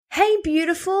Hey,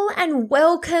 beautiful, and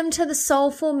welcome to the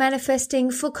Soulful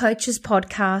Manifesting for Coaches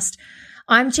podcast.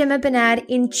 I'm Gemma Bernard,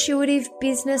 intuitive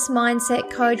business mindset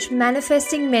coach,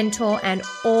 manifesting mentor, and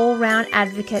all-round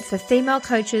advocate for female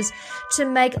coaches to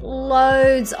make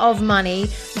loads of money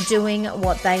doing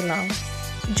what they love.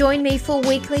 Join me for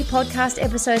weekly podcast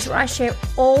episodes where I share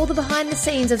all the behind the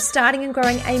scenes of starting and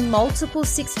growing a multiple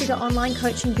six-figure online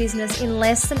coaching business in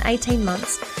less than 18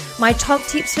 months, my top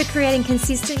tips for creating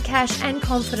consistent cash and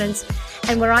confidence,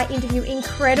 and where I interview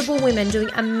incredible women doing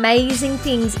amazing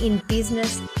things in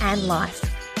business and life.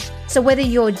 So whether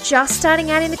you're just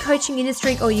starting out in the coaching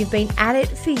industry or you've been at it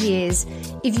for years,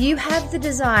 if you have the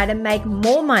desire to make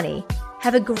more money,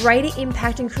 have a greater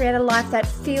impact, and create a life that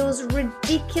feels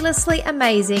ridiculously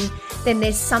amazing, then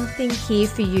there's something here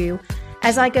for you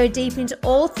as I go deep into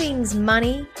all things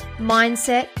money,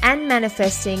 mindset, and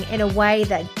manifesting in a way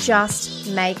that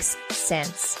just makes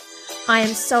sense. I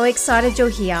am so excited you're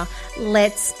here.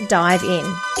 Let's dive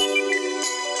in.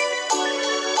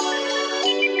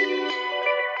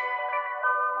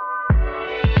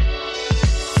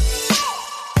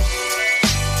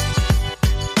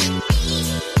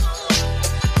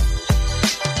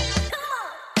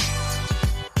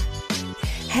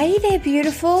 Hey there,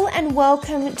 beautiful, and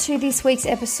welcome to this week's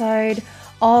episode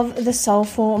of the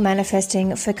Soulful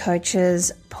Manifesting for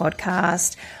Coaches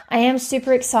podcast. I am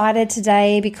super excited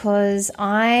today because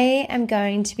I am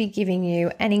going to be giving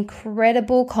you an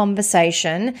incredible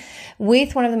conversation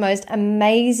with one of the most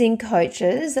amazing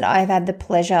coaches that I've had the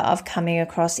pleasure of coming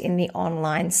across in the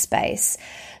online space.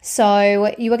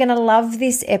 So you are going to love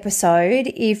this episode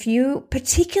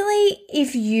particularly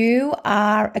if you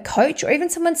are a coach or even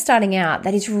someone starting out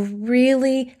that is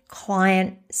really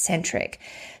client-centric.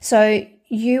 So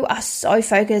you are so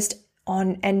focused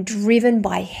on and driven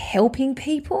by helping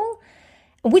people,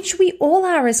 which we all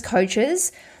are as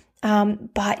coaches.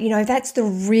 But that's the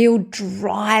real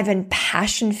drive and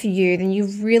passion for you. Then you're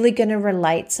really going to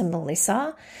relate to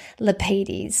Melissa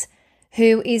Lapides,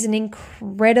 who is an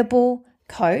incredible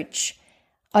coach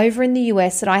over in the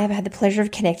US that I have had the pleasure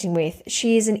of connecting with.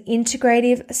 She is an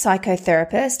integrative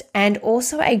psychotherapist and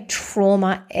also a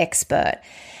trauma expert.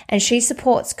 And she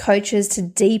supports coaches to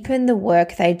deepen the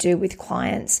work they do with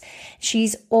clients.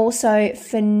 She's also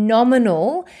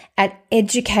phenomenal at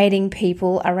educating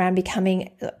people around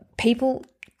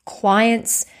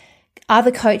clients,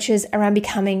 other coaches around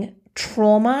becoming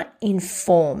trauma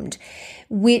informed,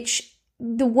 which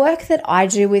the work that I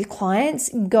do with clients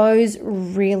goes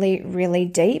really, really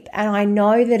deep. And I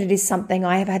know that it is something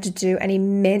I have had to do an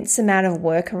immense amount of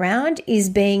work around,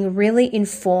 is being really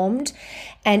informed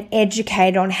and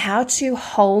educated on how to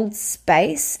hold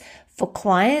space for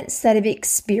clients that have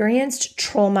experienced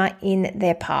trauma in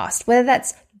their past, whether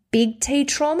that's big T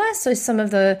trauma, so some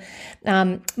of the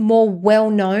more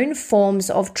well-known forms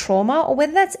of trauma, or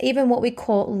whether that's even what we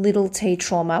call little T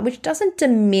trauma, which doesn't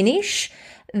diminish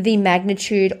the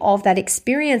magnitude of that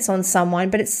experience on someone,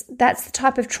 but that's the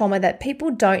type of trauma that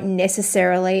people don't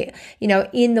necessarily,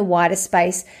 in the wider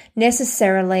space,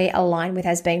 necessarily align with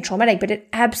as being traumatic, but it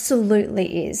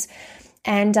absolutely is.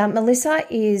 And Melissa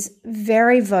is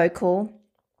very vocal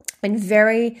and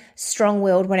very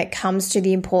strong-willed when it comes to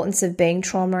the importance of being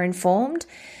trauma-informed,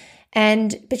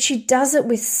 but she does it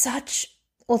with such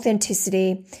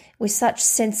authenticity, with such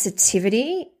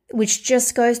sensitivity, which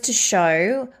just goes to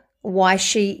show why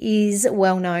she is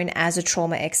well known as a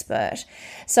trauma expert.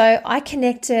 So I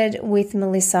connected with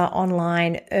Melissa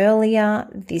online earlier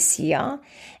this year,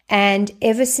 and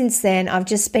ever since then, I've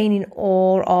just been in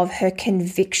awe of her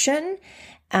conviction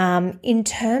in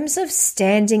terms of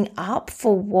standing up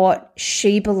for what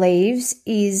she believes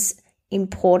is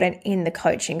important in the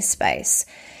coaching space.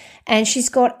 And she's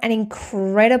got an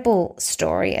incredible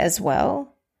story as well.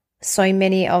 So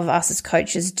many of us as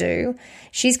coaches do.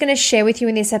 She's going to share with you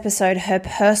in this episode her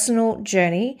personal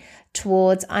journey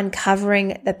towards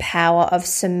uncovering the power of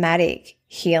somatic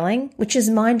healing, which is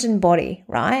mind and body,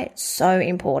 right? So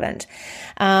important.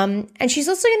 And she's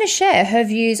also going to share her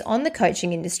views on the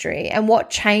coaching industry and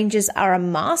what changes are a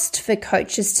must for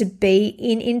coaches to be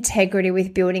in integrity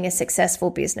with building a successful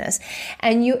business.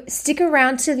 And you stick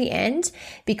around to the end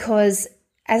because,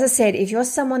 as I said, if you're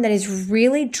someone that is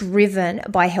really driven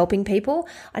by helping people,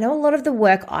 I know a lot of the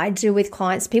work I do with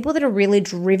clients, people that are really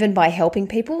driven by helping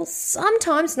people,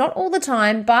 sometimes, not all the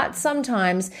time, but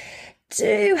sometimes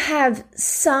do have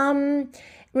some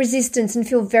resistance and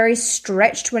feel very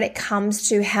stretched when it comes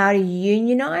to how to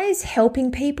unionize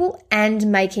helping people and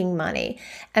making money.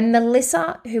 And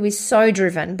Melissa, who is so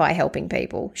driven by helping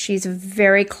people, she's a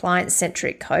very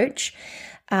client-centric coach,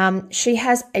 She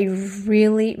has a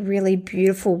really, really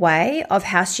beautiful way of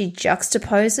how she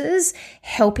juxtaposes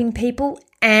helping people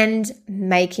and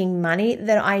making money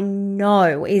that I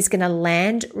know is going to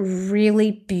land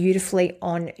really beautifully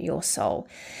on your soul.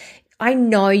 I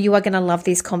know you are going to love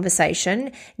this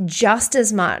conversation just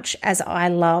as much as I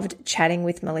loved chatting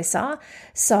with Melissa.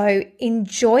 So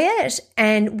enjoy it.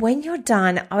 And when you're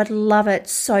done, I would love it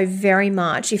so very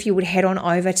much if you would head on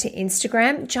over to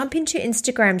Instagram, jump into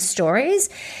Instagram stories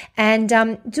and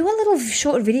do a little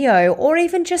short video or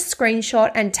even just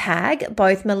screenshot and tag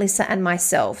both Melissa and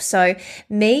myself. So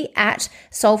me at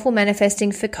Soulful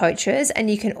Manifesting for Coaches, and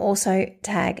you can also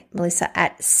tag Melissa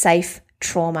at Safe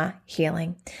Trauma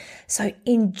Healing. So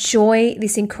enjoy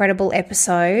this incredible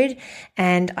episode,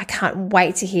 and I can't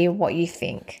wait to hear what you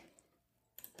think.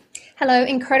 Hello,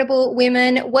 incredible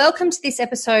women. Welcome to this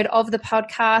episode of the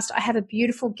podcast. I have a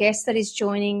beautiful guest that is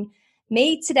joining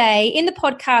me today in the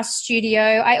podcast studio.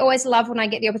 I always love when I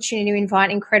get the opportunity to invite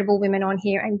incredible women on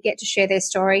here and get to share their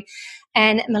story.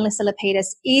 And Melissa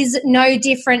Lapides is no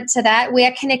different to that. We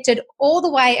are connected all the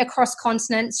way across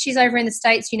continents. She's over in the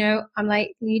States.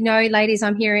 Ladies,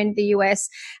 I'm here in the US.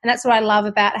 And that's what I love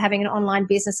about having an online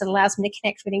business that allows me to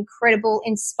connect with incredible,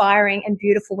 inspiring, and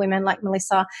beautiful women like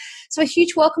Melissa. So a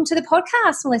huge welcome to the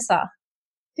podcast, Melissa.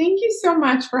 Thank you so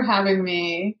much for having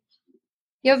me.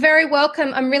 You're very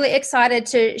welcome. I'm really excited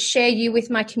to share you with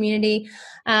my community.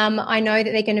 I know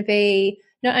that they're going to be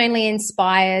not only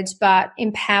inspired, but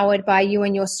empowered by you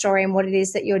and your story and what it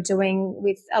is that you're doing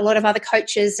with a lot of other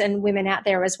coaches and women out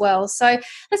there as well. So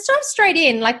let's dive straight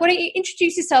in. Why don't you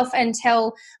introduce yourself and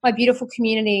tell my beautiful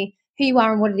community who you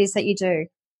are and what it is that you do?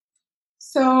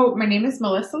 So my name is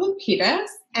Melissa Lapides,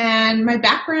 and my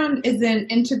background is in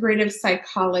integrative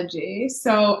psychology.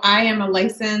 So I am a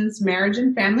licensed marriage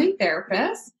and family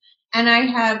therapist, and I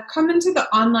have come into the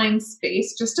online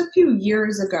space just a few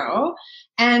years ago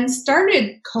and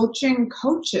started coaching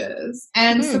coaches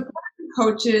and supporting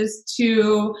coaches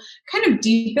to kind of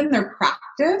deepen their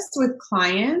practice with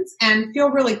clients and feel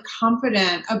really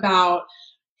confident about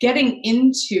getting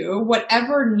into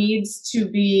whatever needs to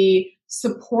be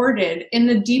supported in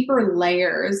the deeper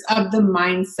layers of the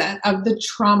mindset, of the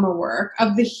trauma work,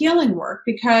 of the healing work,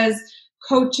 because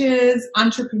coaches,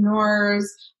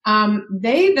 entrepreneurs,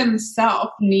 they themselves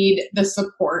need the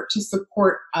support to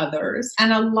support others.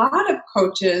 And a lot of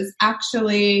coaches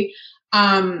actually,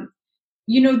 they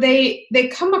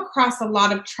come across a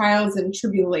lot of trials and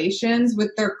tribulations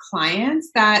with their clients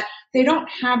that they don't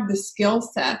have the skill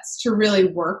sets to really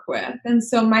work with. And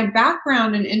so my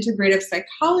background in integrative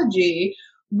psychology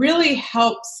really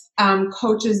helps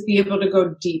coaches be able to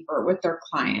go deeper with their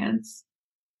clients.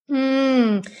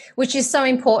 Which is so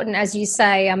important, as you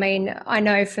say. I mean, I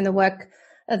know from the work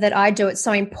that I do, it's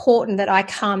so important that I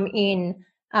come in,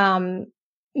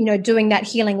 doing that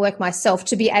healing work myself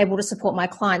to be able to support my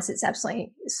clients. It's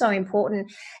absolutely so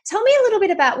important. Tell me a little bit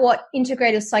about what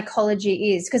integrative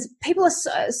psychology is, because people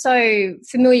are so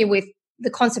familiar with the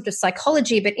concept of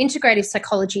psychology, but integrative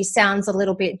psychology sounds a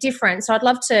little bit different. So I'd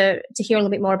love to hear a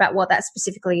little bit more about what that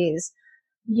specifically is.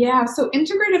 Yeah, so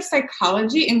integrative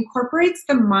psychology incorporates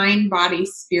the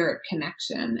mind-body-spirit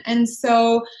connection. And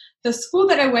so the school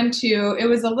that I went to, it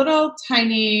was a little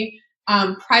tiny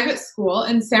private school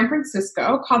in San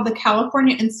Francisco called the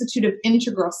California Institute of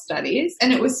Integral Studies.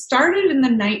 And it was started in the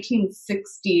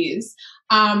 1960s,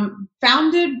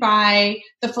 founded by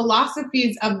the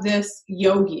philosophies of this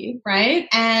yogi, right?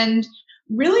 And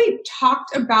really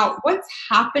talked about what's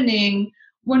happening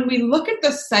when we look at the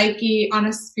psyche on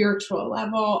a spiritual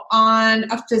level, on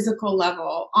a physical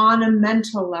level, on a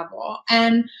mental level.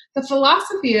 And the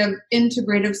philosophy of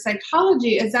integrative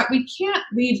psychology is that we can't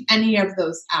leave any of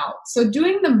those out. So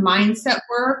doing the mindset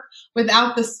work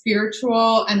without the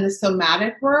spiritual and the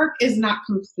somatic work is not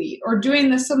complete, or doing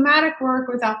the somatic work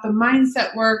without the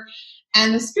mindset work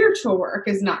and the spiritual work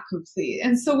is not complete.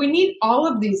 And so we need all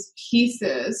of these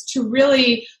pieces to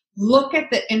really look at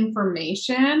the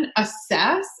information,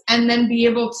 assess, and then be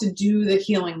able to do the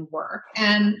healing work.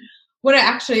 And what I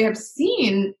actually have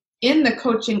seen in the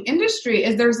coaching industry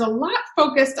is there's a lot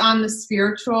focused on the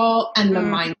spiritual and the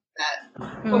mindset,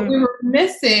 but we were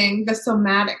missing the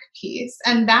somatic piece.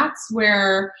 And that's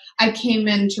where I came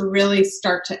in to really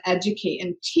start to educate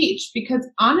and teach, because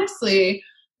honestly,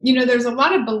 there's a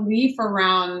lot of belief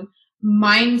around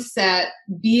mindset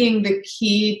being the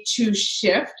key to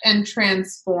shift and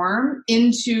transform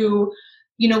into,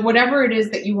 whatever it is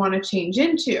that you want to change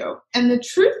into. And the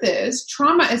truth is,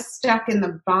 trauma is stuck in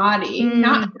the body,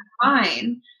 not in the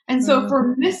mind. And so if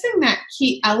we're missing that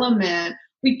key element,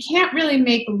 we can't really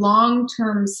make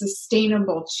long-term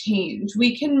sustainable change.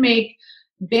 We can make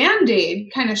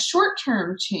Band-Aid kind of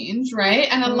short-term change, right?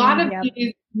 And a lot of Yeah.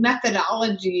 these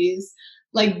methodologies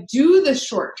like do the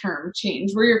short-term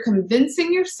change where you're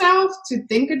convincing yourself to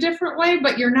think a different way,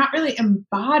 but you're not really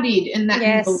embodied in that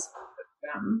new belief Yes.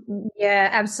 system. Yeah,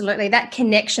 absolutely. That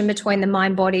connection between the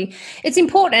mind body, it's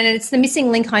important, and it's the missing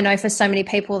link, I know, for so many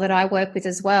people that I work with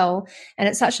as well. And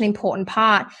it's such an important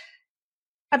part.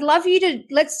 I'd love you to,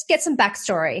 let's get some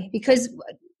backstory, because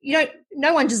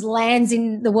no one just lands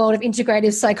in the world of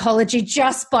integrative psychology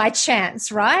just by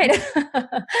chance, right?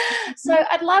 So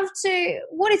I'd love to,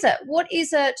 what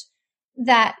is it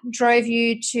that drove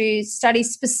you to study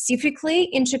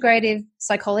specifically integrative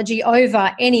psychology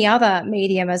over any other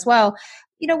medium as well?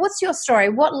 What's your story?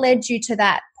 What led you to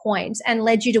that point and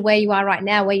led you to where you are right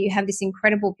now, where you have this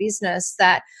incredible business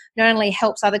that not only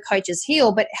helps other coaches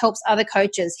heal, but helps other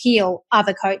coaches heal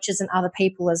other coaches and other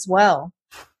people as well?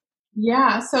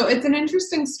 Yeah, so it's an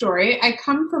interesting story. I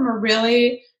come from a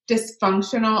really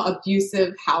dysfunctional,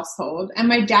 abusive household, and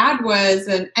my dad was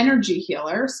an energy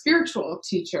healer, spiritual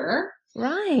teacher.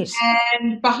 Right.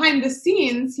 And behind the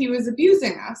scenes, he was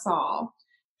abusing us all.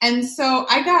 And so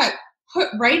I got put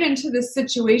right into this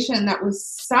situation that was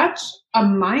such a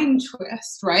mind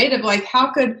twist, right? Of like,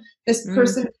 how could this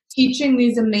person be teaching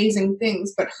these amazing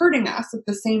things, but hurting us at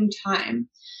the same time?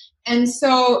 And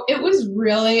so it was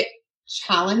really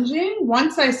challenging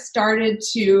once I started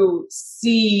to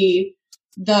see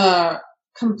the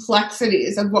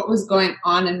complexities of what was going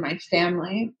on in my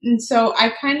family. And so I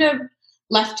kind of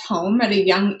left home at a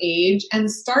young age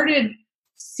and started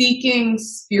seeking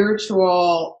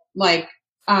spiritual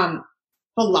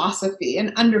philosophy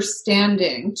and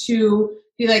understanding to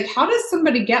be like, how does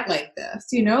somebody get like this?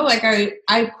 Like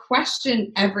I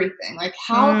questioned everything. Like,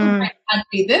 how can my dad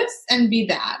be this and be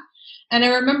that? And I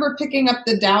remember picking up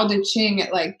the Tao Te Ching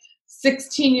at like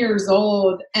 16 years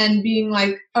old and being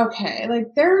like, okay,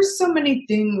 like there are so many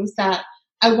things that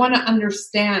I want to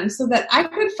understand so that I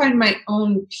could find my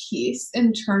own peace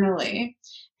internally.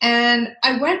 And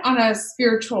I went on a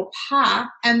spiritual path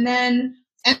and then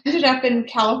ended up in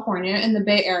California in the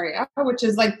Bay Area, which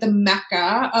is like the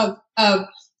mecca of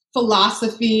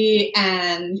philosophy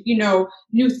and,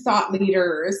 new thought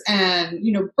leaders and,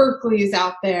 Berkeley's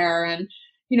out there and,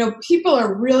 people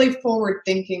are really forward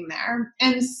thinking there.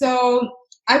 And so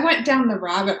I went down the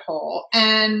rabbit hole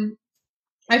and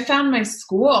I found my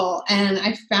school and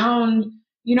I found,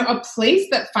 a place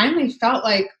that finally felt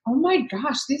like, oh my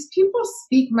gosh, these people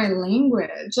speak my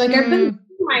language. Like I've been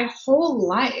my whole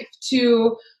life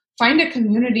to find a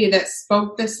community that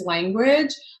spoke this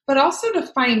language, but also to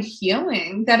find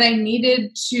healing that I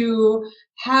needed to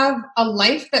have a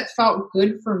life that felt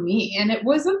good for me. And it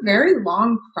was a very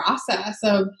long process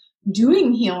of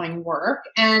doing healing work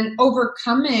and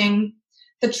overcoming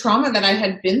the trauma that I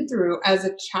had been through as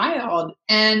a child.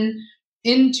 And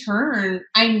in turn,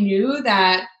 I knew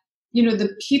that,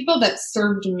 the people that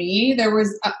served me, there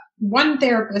was one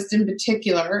therapist in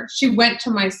particular, she went to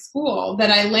my school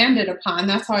that I landed upon.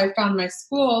 That's how I found my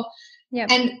school. Yep.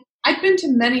 And I'd been to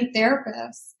many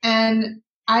therapists and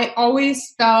I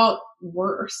always felt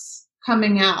worse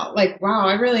coming out. Like, wow,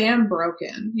 I really am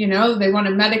broken. They want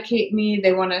to medicate me.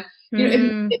 They want to,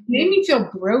 it made me feel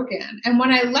broken. And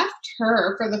when I left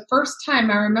her for the first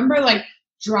time, I remember like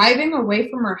driving away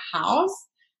from her house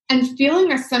and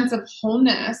feeling a sense of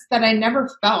wholeness that I never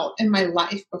felt in my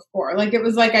life before. Like it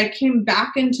was like I came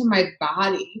back into my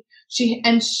body.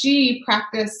 She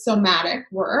practiced somatic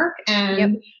work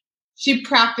and she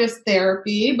practiced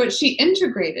therapy, but she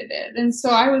integrated it. And so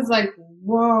I was like,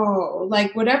 whoa,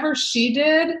 like whatever she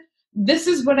did, this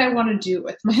is what I want to do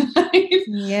with my life.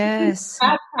 Yes.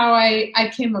 That's how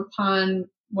I came upon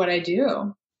what I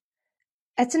do.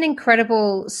 It's an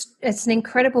incredible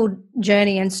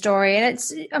journey and story.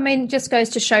 And just goes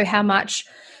to show how much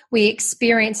we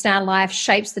experience in our life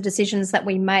shapes the decisions that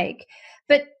we make.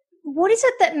 But what is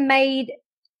it that made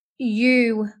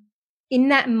you in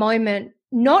that moment,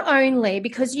 not only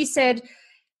because you said,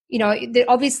 that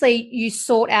obviously you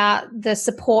sought out the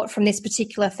support from this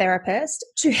particular therapist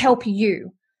to help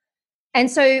you. And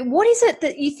so what is it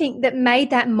that you think that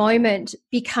made that moment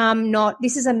become not,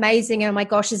 this is amazing, and oh my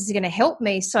gosh, this is going to help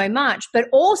me so much, but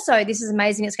also this is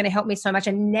amazing, it's going to help me so much,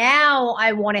 and now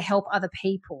I want to help other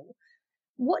people?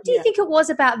 What do you think it was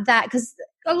about that? Because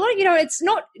a lot of, it's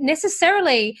not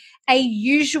necessarily a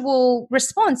usual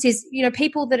response is,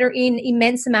 people that are in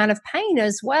immense amount of pain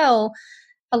as well.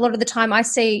 A lot of the time I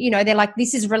see, they're like,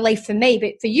 this is relief for me,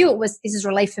 but for you it was, this is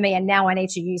relief for me and now I need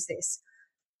to use this.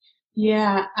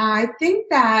 Yeah, I think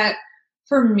that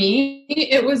for me,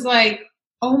 it was like,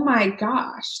 oh my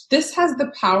gosh, this has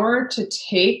the power to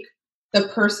take the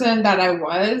person that I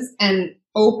was and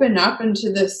open up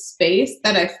into this space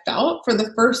that I felt for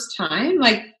the first time,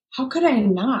 like, how could I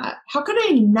not? How could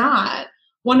I not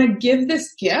want to give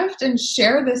this gift and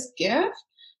share this gift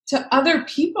to other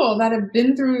people that have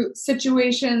been through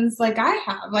situations like I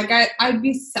have? Like, I'd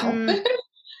be selfish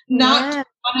not to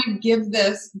want to give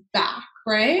this back,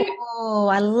 right? Oh,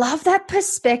 I love that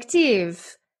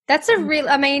perspective. That's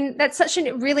that's such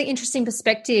a really interesting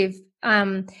perspective,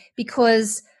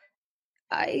 because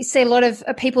I see a lot of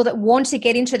people that want to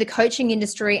get into the coaching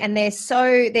industry, and they're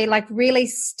like really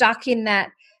stuck in that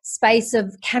space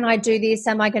of, can I do this?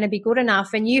 Am I going to be good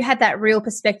enough? And you had that real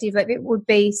perspective of, it would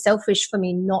be selfish for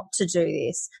me not to do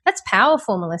this. That's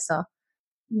powerful, Melissa.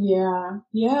 Yeah.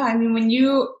 Yeah. I mean,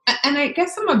 and I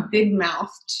guess I'm a big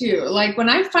mouth too. Like, when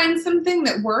I find something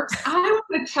that works, I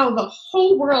want to tell the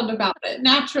whole world about it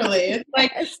naturally. It's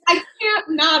like, I can't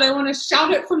not. I want to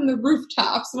shout it from the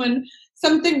rooftops when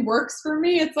something works for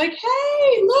me. It's like,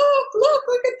 hey,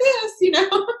 look at this,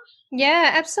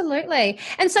 Yeah, absolutely.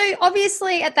 And so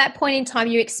obviously at that point in time,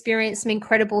 you experienced some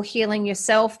incredible healing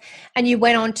yourself, and you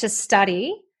went on to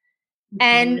study.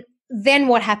 And then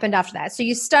what happened after that? So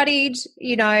you studied,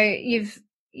 you're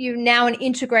now an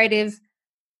integrative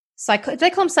do they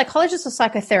call them psychologists or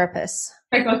psychotherapists?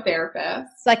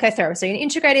 Psychotherapist. So you're an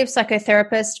integrative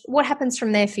psychotherapist. What happens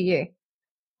from there for you?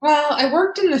 Well, I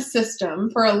worked in the system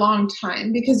for a long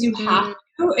time because you have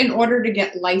to in order to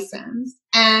get licensed.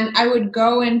 And I would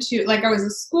go into, like, I was a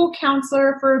school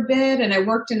counselor for a bit, and I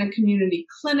worked in a community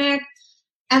clinic,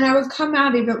 and I would come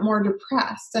out even more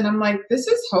depressed. And I'm like, this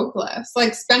is hopeless.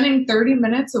 Like, spending 30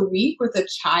 minutes a week with a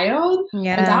child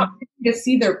without getting to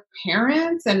see their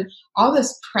parents and all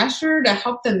this pressure to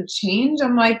help them change.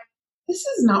 I'm like, this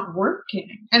is not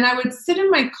working. And I would sit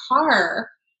in my car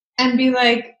and be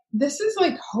like, this is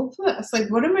like hopeless. Like,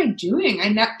 what am I doing?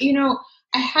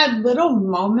 I had little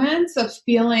moments of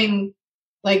feeling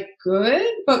like good,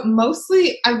 but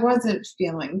mostly I wasn't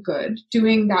feeling good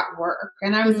doing that work.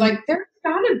 And I was like, there's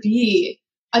gotta be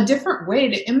a different way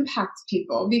to impact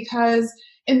people, because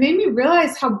it made me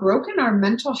realize how broken our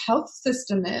mental health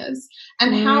system is,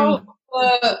 and how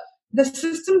the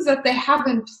systems that they have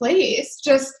in place,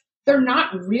 just, they're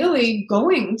not really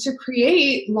going to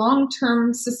create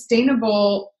long-term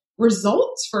sustainable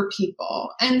results for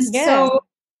people. And so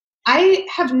I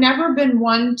have never been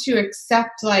one to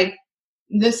accept, like,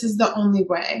 this is the only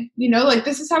way, like,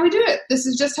 this is how we do it. This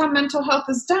is just how mental health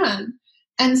is done.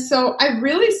 And so I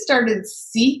really started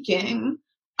seeking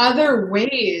other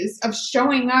ways of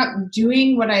showing up,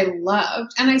 doing what I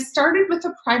loved. And I started with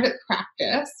a private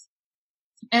practice.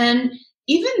 And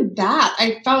even that,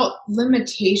 I felt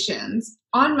limitations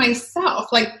on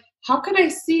myself. Like, how could I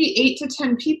see 8 to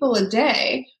 10 people a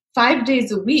day, 5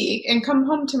 days a week, and come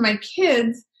home to my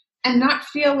kids and not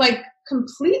feel like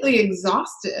completely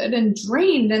exhausted and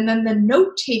drained? And then the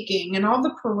note taking and all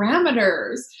the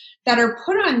parameters that are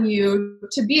put on you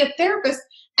to be a therapist.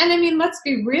 And I mean, let's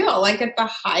be real, like, at the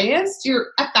highest,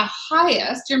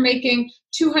 you're making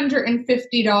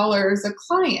 $250 a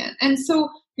client. And so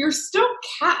you're still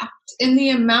capped in the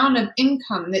amount of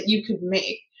income that you could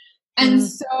make. And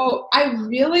so I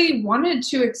really wanted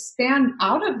to expand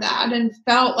out of that, and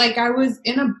felt like I was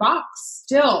in a box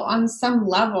still on some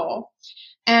level.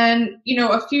 And,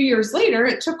 a few years later,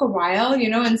 it took a while,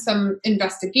 and some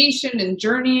investigation and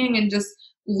journeying and just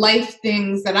life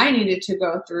things that I needed to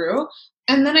go through.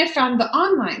 And then I found the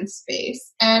online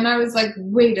space, and I was like,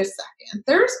 wait a second,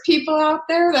 there's people out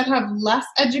there that have less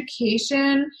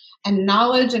education and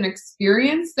knowledge and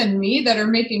experience than me that are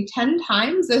making 10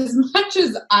 times as much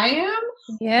as I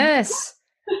am. Yes.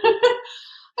 I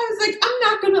was like, I'm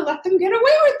not going to let them get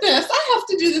away with this. I have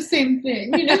to do the same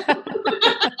thing,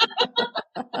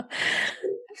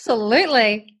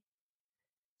 Absolutely.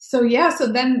 So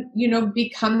then,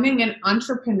 becoming an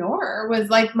entrepreneur was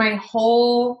like my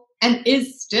whole, and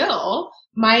is still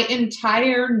my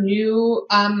entire new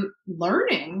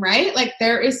learning, right? Like,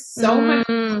 there is so much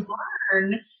to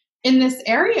learn in this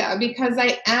area, because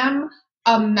I am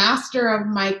a master of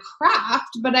my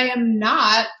craft, but I am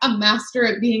not a master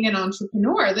at being an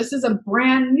entrepreneur. This is a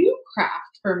brand new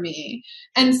craft for me.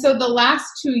 And so the last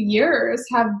 2 years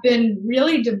have been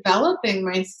really developing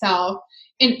myself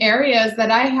in areas that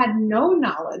I had no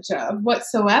knowledge of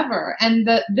whatsoever. And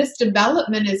this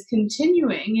development is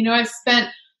continuing. I've spent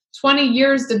 20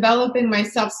 years developing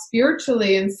myself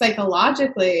spiritually and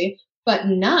psychologically, but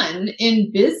none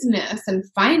in business and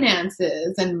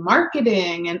finances and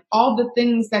marketing and all the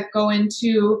things that go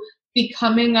into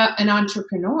becoming an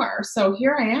entrepreneur. So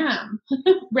here I am,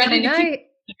 ready to keep.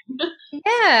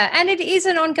 Yeah, and it is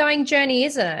an ongoing journey,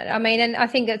 isn't it? I mean, and I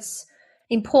think it's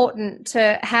important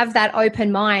to have that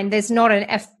open mind. There's not an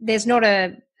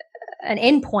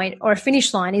end point or a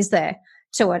finish line, is there,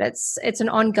 to it? It's an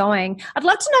ongoing. I'd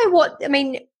love to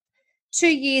know 2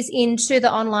 years into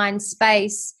the online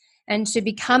space and to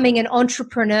becoming an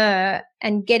entrepreneur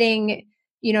and getting,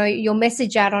 your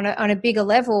message out on a bigger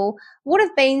level, what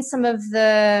have been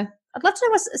I'd love to know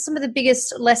what some of the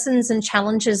biggest lessons and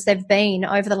challenges they've been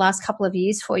over the last couple of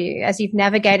years for you as you've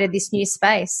navigated this new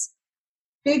space.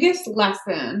 Biggest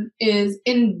lesson is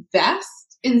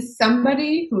invest in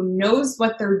somebody who knows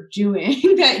what they're doing,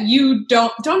 that you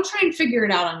don't try and figure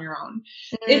it out on your own.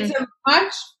 It's a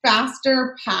much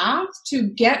faster path to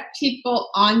get people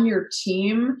on your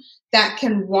team that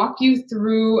can walk you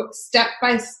through step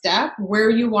by step where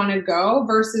you want to go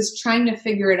versus trying to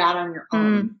figure it out on your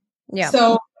own. Yeah.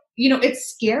 So, it's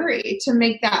scary to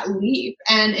make that leap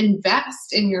and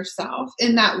invest in yourself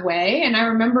in that way. And I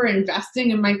remember investing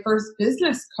in my first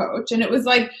business coach, and it was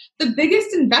like the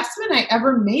biggest investment I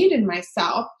ever made in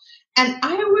myself. And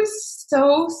I was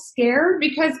so scared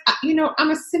because,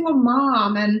 I'm a single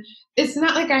mom and it's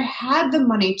not like I had the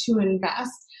money to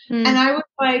invest. And I was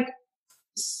like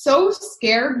so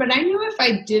scared, but I knew if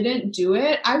I didn't do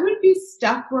it, I would be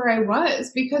stuck where I was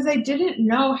because I didn't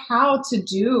know how to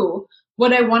do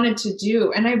what I wanted to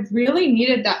do. And I really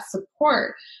needed that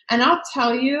support. And I'll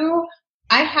tell you,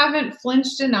 I haven't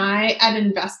flinched an eye at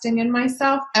investing in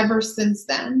myself ever since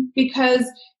then because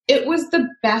it was the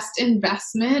best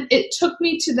investment. It took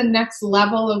me to the next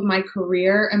level of my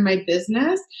career and my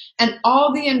business. And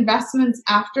all the investments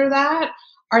after that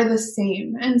are the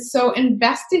same. And so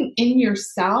investing in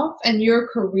yourself and your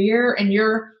career and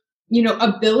your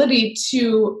ability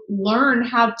to learn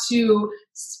how to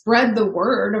spread the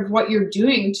word of what you're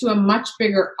doing to a much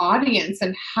bigger audience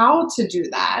and how to do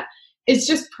that is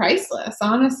just priceless,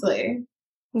 honestly.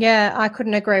 Yeah, I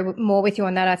couldn't agree more with you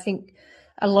on that. I think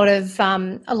a lot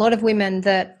of women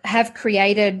that have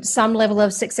created some level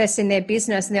of success in their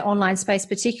business and their online space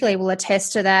particularly will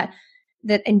attest to that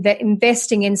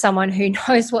investing in someone who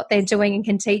knows what they're doing and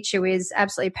can teach you is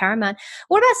absolutely paramount.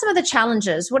 What about some of the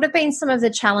challenges? What have been some of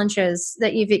the challenges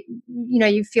that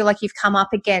you feel like you've come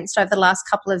up against over the last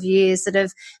couple of years that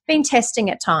have been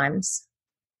testing at times?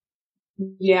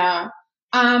 Yeah.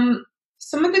 Some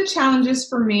of the challenges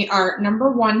for me are,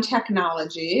 number one,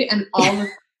 technology and all the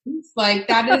things. Like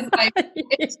that is like,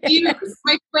 it's huge.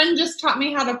 My friend just taught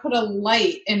me how to put a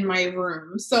light in my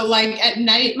room. So like at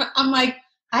night, I'm like,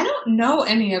 I don't know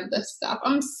any of this stuff.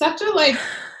 I'm such a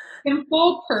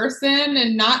simple person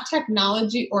and not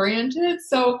technology oriented.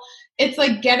 So it's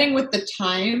like getting with the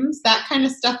times. That kind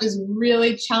of stuff is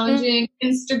really challenging.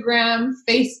 Instagram,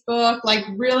 Facebook, like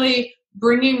really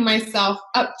bringing myself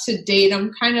up to date.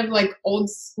 I'm kind of like old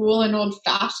school and old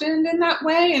fashioned in that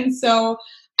way. And so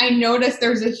I noticed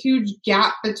there's a huge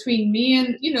gap between me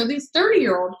and, these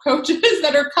 30-year-old coaches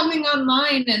that are coming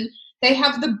online and they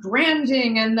have the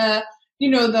branding and the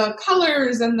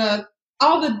colors and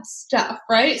all the stuff,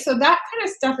 right? So that kind of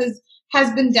stuff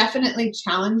has been definitely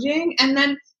challenging. And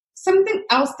then something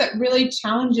else that really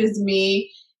challenges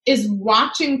me is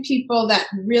watching people that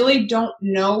really don't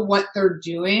know what they're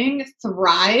doing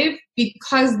thrive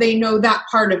because they know that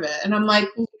part of it. And I'm like,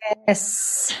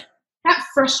 yes, that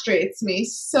frustrates me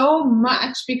so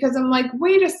much because I'm like,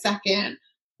 wait a second.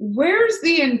 Where's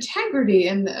the integrity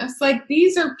in this? Like,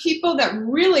 these are people that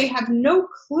really have no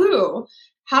clue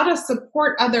how to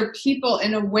support other people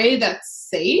in a way that's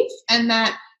safe and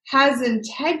that has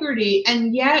integrity,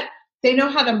 and yet they know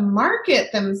how to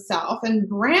market themselves and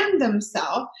brand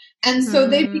themselves. And so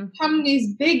they become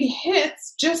these big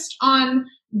hits just on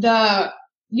the,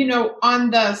 on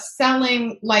the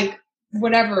selling, like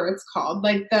whatever it's called,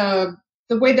 like the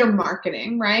way they're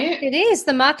marketing, right? It is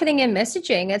the marketing and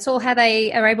messaging. It's all how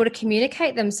they are able to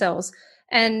communicate themselves,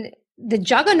 and the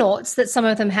juggernauts that some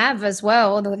of them have as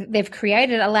well, they've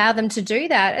created, allow them to do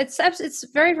that. It's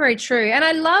very, very true. And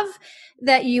I love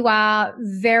that you have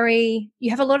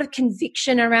a lot of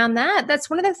conviction around that. That's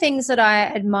one of the things that I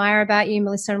admire about you,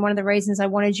 Melissa. And one of the reasons I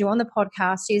wanted you on the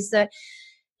podcast is that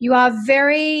you are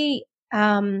very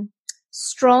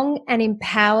strong and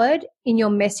empowered in your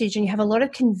message, and you have a lot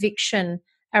of conviction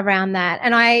around that.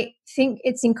 And I think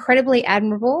it's incredibly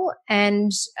admirable,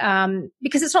 and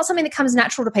because it's not something that comes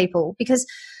natural to people.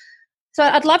 So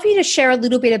I'd love you to share a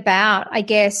little bit about, I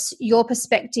guess, your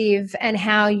perspective and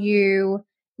how you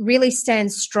really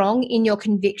stand strong in your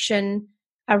conviction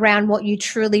around what you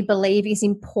truly believe is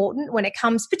important when it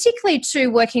comes particularly to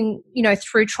working,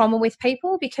 through trauma with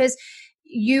people, because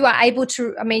you are able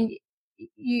to,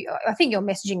 I think your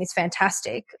messaging is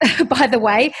fantastic, by the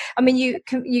way. I mean, you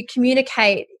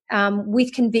communicate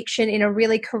with conviction in a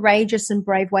really courageous and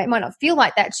brave way. It might not feel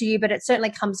like that to you, but it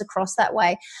certainly comes across that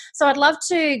way. So I'd love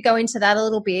to go into that a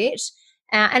little bit.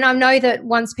 And I know that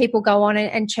once people go on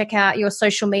and check out your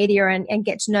social media and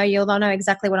get to know you, they'll know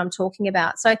exactly what I'm talking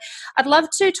about. So I'd love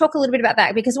to talk a little bit about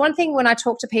that, because one thing when I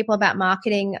talk to people about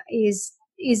marketing is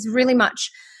really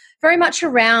very much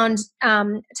around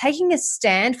taking a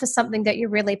stand for something that you're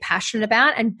really passionate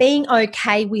about and being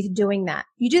okay with doing that.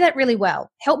 You do that really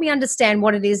well. Help me understand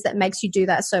what it is that makes you do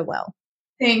that so well.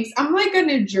 Thanks. I'm like a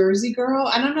New Jersey girl.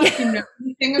 I don't know if you know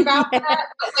anything about that,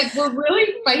 but like we're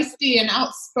really feisty and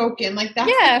outspoken. Like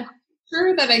that's the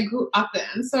culture that I grew up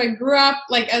in. So I grew up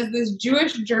like as this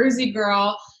Jewish Jersey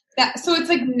girl. So it's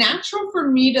like natural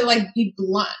for me to like be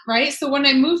blunt, right? So when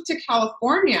I moved to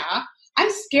California, I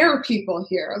scare people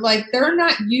here. Like they're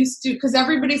not used to, because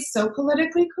everybody's so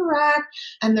politically correct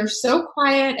and they're so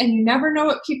quiet and you never know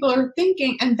what people are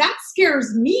thinking. And that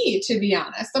scares me, to be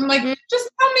honest. I'm like, just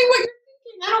tell me what you're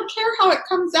thinking. I don't care how it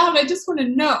comes out. I just want to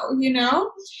know, you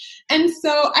know? And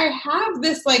so I have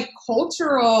this like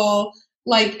cultural,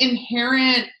 like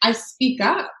inherent, I speak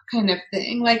up kind of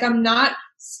thing. Like I'm not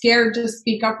scared to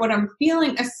speak up what I'm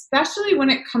feeling, especially when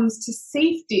it comes to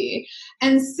safety.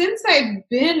 And since I've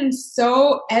been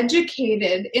so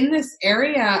educated in this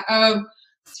area of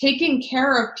taking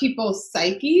care of people's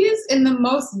psyches in the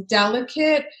most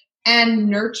delicate and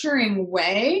nurturing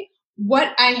way,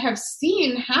 what I have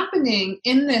seen happening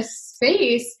in this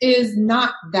space is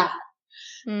not that.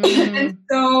 And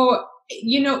so,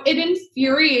 you know, it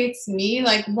infuriates me.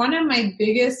 Like one of my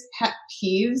biggest pet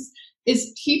peeves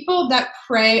is people that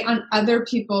prey on other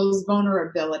people's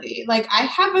vulnerability. Like I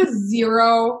have a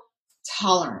zero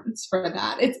tolerance for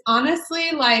that. It's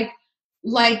honestly like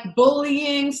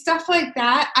bullying, stuff like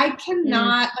that. I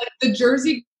cannot, like the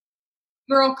Jersey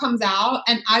girl comes out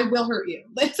and I will hurt you.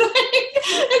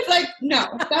 It's like no,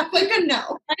 that's like a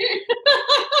no.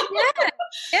 Right?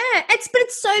 Yeah.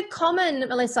 It's so common,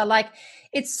 Melissa. Like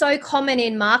it's so common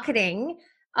in marketing.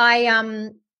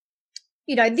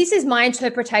 You know, this is my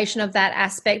interpretation of that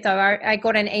aspect, though. I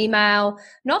got an email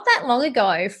not that long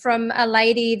ago from a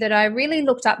lady that I really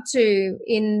looked up to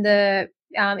in the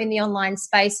online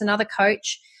space, another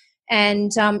coach,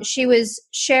 and she was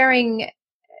sharing.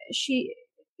 She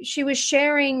was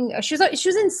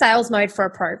in sales mode for a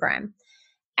program,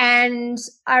 and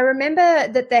I remember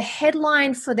that the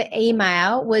headline for the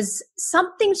email was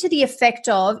something to the effect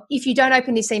of, "If you don't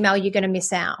open this email, you're going to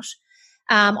miss out."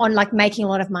 On like making a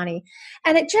lot of money.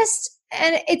 And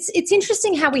it's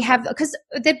interesting how we have, because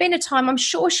there'd been a time, I'm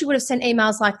sure she would have sent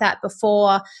emails like that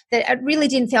before that I really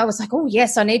didn't feel, I was like, oh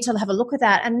yes, I need to have a look at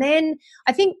that. And then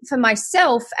I think for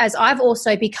myself, as I've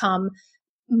also become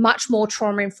much more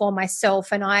trauma informed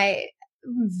myself, and I'm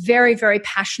very, very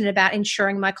passionate about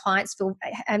ensuring my clients feel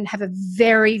and have a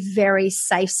very, very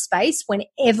safe space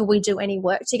whenever we do any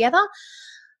work together.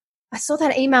 I saw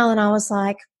that email and I was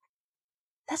like,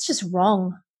 that's just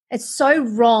wrong. It's so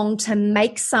wrong to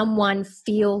make someone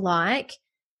feel like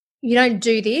you don't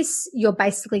do this, you're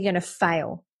basically going to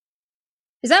fail.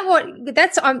 Is that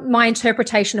that's my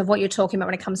interpretation of what you're talking about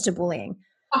when it comes to bullying?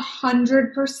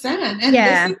 100%. And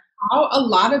this is how a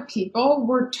lot of people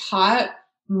were taught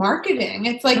marketing.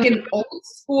 It's like an old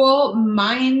school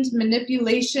mind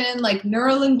manipulation, like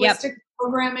neuro-linguistic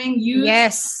programming used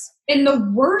in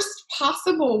the worst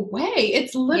possible way.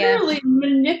 It's literally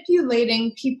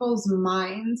manipulating people's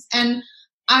minds. And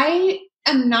I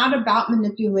am not about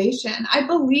manipulation. I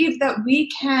believe that we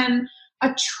can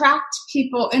attract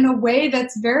people in a way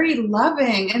that's very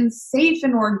loving and safe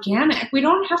and organic. We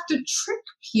don't have to trick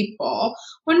people.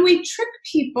 When we trick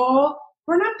people,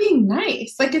 we're not being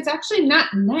nice. Like it's actually not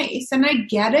nice. And I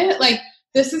get it. Like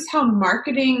this is how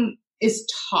marketing is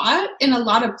taught in a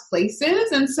lot of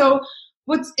places. And so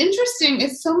what's interesting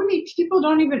is so many people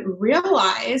don't even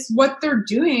realize what they're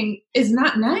doing is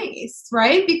not nice,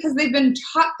 right? Because they've been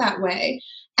taught that way.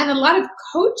 And a lot of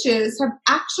coaches have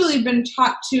actually been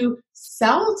taught to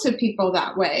sell to people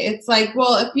that way. It's like,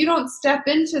 well, if you don't step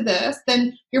into this,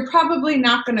 then you're probably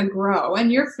not going to grow.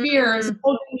 And your fear is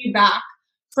holding you back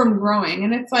from growing.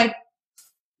 And it's like,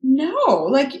 no,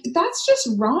 like that's just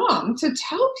wrong to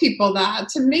tell people that,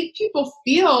 to make people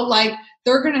feel like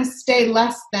they're going to stay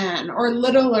less than or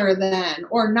littler than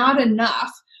or not enough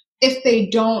if they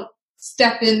don't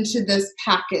step into this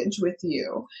package with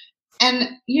you. And,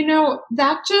 you know,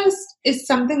 that just is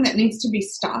something that needs to be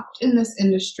stopped in this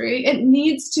industry. It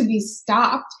needs to be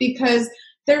stopped because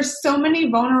there's so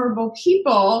many vulnerable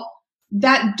people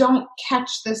that don't catch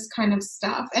this kind of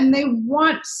stuff. And they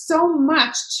want so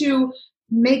much to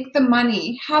make the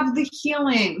money, have the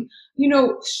healing, you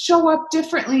know, show up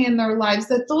differently in their lives,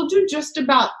 that they'll do just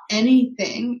about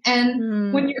anything.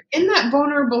 And when you're in that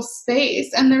vulnerable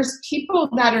space and there's people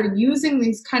that are using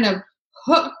these kind of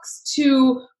hooks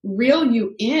to reel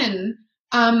you in,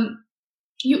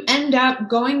 you end up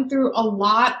going through a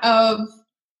lot of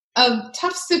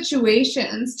tough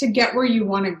situations to get where you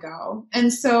want to go.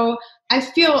 And so I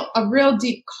feel a real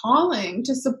deep calling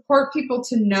to support people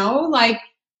to know, like,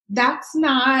 that's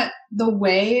not the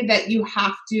way that you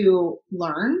have to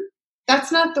learn. That's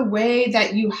not the way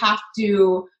that you have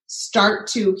to start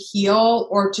to heal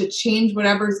or to change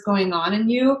whatever's going on in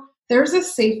you. There's a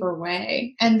safer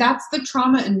way, and that's the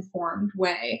trauma-informed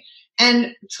way.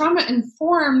 And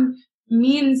trauma-informed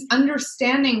means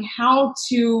understanding how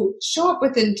to show up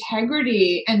with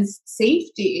integrity and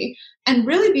safety and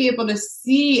really be able to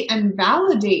see and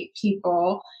validate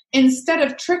people instead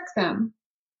of trick them.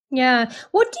 Yeah.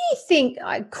 What do you think?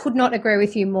 I could not agree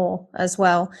with you more as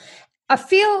well. I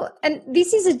feel, and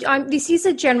this is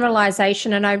a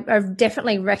generalization, and I've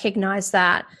definitely recognized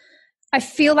that. I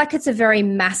feel like it's a very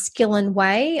masculine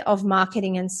way of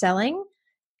marketing and selling.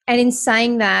 And in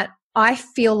saying that, I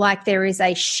feel like there is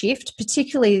a shift,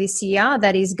 particularly this year,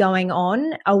 that is going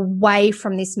on away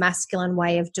from this masculine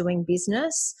way of doing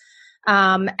business.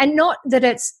 And not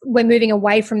that we're moving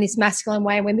away from this masculine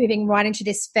way and we're moving right into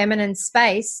this feminine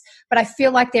space, but I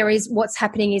feel like what's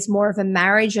happening is more of a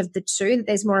marriage of the two, that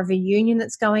there's more of a union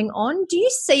that's going on. Do you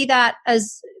see that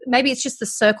as, maybe it's just the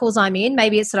circles I'm in,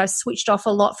 maybe it's that I've switched off a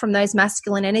lot from those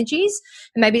masculine energies,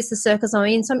 and maybe it's the circles I'm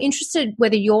in. So I'm interested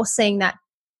whether you're seeing that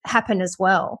happen as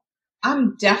well.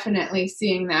 I'm definitely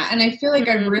seeing that. And I feel like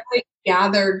I've really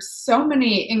gathered so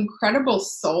many incredible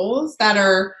souls that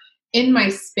are in my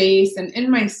space and in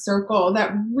my circle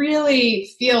that really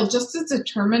feel just as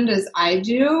determined as I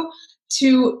do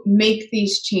to make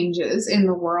these changes in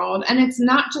the world. And it's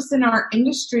not just in our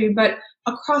industry, but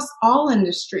across all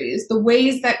industries, the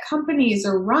ways that companies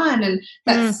are run and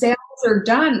that sales are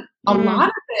done. A lot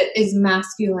of it is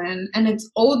masculine and it's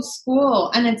old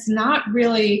school, and it's not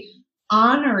really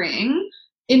honoring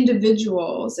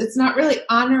individuals. It's not really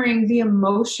honoring the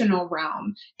emotional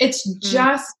realm. It's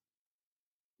just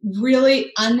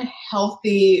really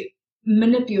unhealthy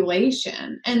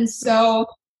manipulation. And so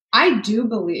I do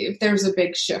believe there's a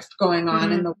big shift going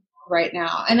on in the world right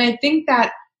now. And I think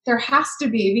that there has to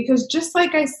be, because just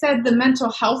like I said, the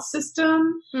mental health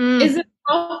system isn't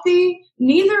healthy.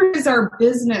 Neither is our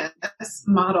business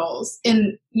models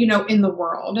in the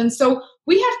world. And so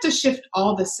we have to shift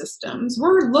all the systems.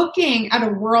 We're looking at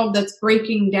a world that's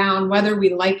breaking down, whether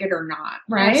we like it or not,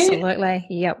 right? Absolutely.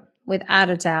 Yep.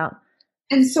 Without a doubt.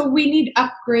 And so we need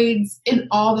upgrades in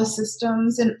all the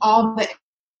systems, in all the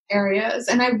areas.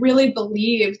 And I really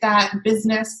believe that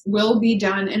business will be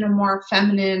done in a more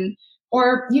feminine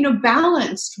or,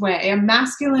 balanced way, a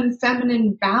masculine,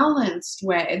 feminine, balanced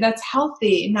way that's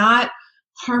healthy, not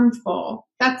harmful.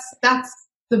 That's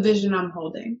the vision I'm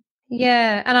holding.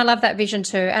 Yeah. And I love that vision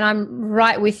too. And I'm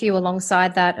right with you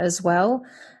alongside that as well.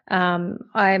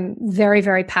 I'm very,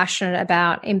 very passionate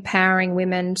about empowering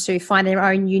women to find their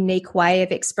own unique way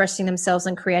of expressing themselves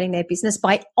and creating their business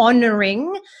by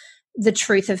honoring the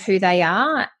truth of who they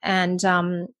are. And,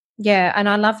 and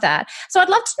I love that. So I'd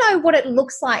love to know what it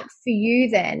looks like for you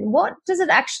then. What does it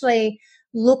actually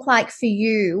look like for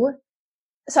you?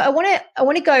 So I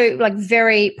want to go like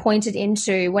very pointed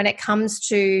into when it comes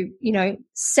to,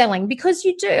 selling, because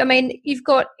you do. I mean, you've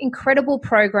got incredible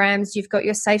programs. You've got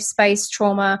your safe space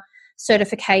trauma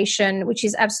certification, which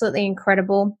is absolutely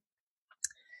incredible.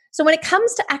 So when it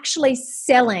comes to actually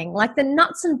selling, like the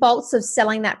nuts and bolts of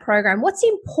selling that program, what's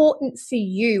important for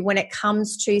you when it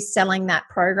comes to selling that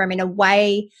program in a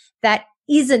way that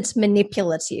isn't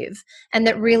manipulative and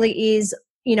that really is,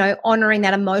 honoring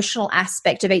that emotional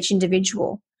aspect of each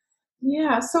individual?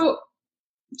 Yeah. So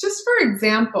just for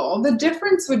example, the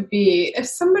difference would be if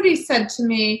somebody said to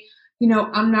me,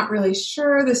 I'm not really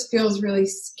sure, this feels really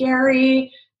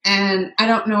scary, and I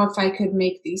don't know if I could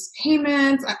make these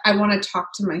payments. I want to talk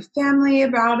to my family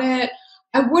about it.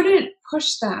 I wouldn't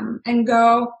push them and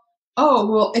go,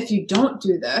 oh, well, if you don't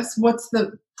do this, what's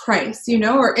the price,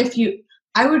 or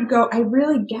I would go, I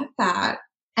really get that.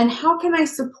 And how can I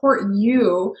support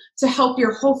you to help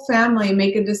your whole family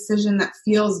make a decision that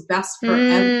feels best for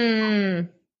everyone?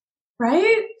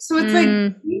 Right? So it's like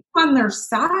being on their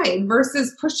side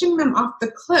versus pushing them off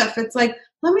the cliff. It's like,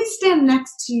 let me stand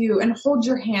next to you and hold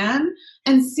your hand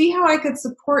and see how I could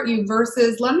support you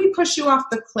versus let me push you off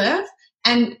the cliff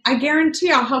and I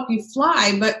guarantee I'll help you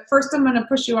fly, but first I'm going to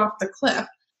push you off the cliff.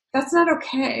 That's not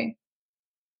okay.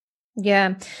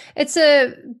 Yeah. It's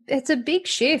a big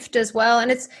shift as well.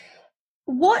 And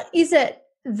what is it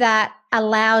that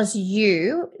allows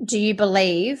you, do you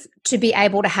believe, to be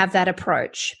able to have that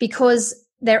approach? Because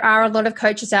there are a lot of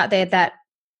coaches out there that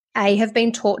have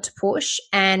been taught to push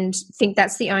and think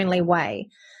that's the only way.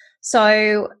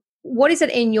 So what is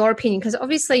it in your opinion? Because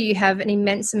obviously you have an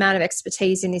immense amount of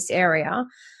expertise in this area.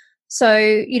 So,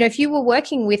 if you were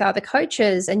working with other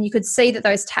coaches and you could see that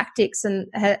those tactics and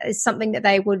is something that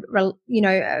they would,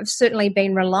 have certainly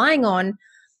been relying on,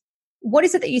 what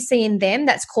is it that you see in them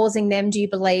that's causing them, do you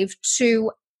believe,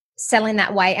 to sell in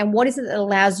that way? And what is it that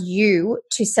allows you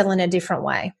to sell in a different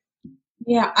way?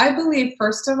 Yeah, I believe,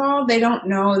 first of all, they don't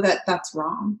know that that's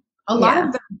wrong. A lot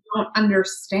of them don't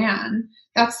understand.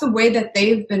 That's the way that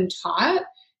they've been taught.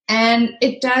 And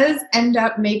it does end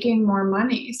up making more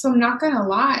money. So I'm not going to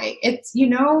lie. It's,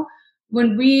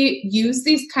 when we use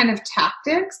these kind of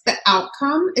tactics, the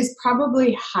outcome is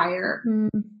probably higher. Mm.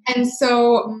 And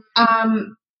so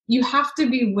you have to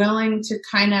be willing to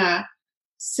kind of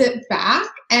sit back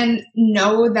and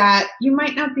know that you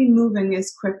might not be moving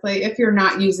as quickly if you're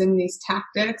not using these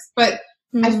tactics. But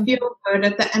I feel good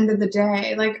at the end of the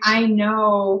day. Like, I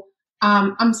know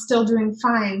I'm still doing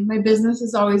fine. My business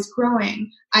is always growing.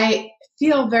 I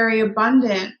feel very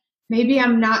abundant. Maybe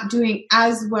I'm not doing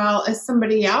as well as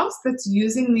somebody else that's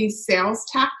using these sales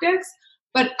tactics,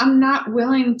 but I'm not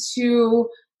willing to,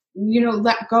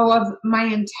 let go of my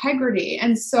integrity.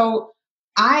 And so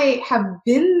I have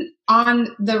been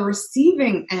on the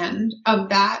receiving end of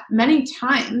that many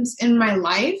times in my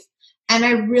life. And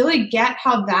I really get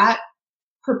how that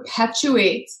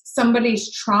perpetuates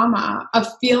somebody's trauma of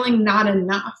feeling not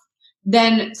enough,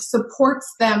 then supports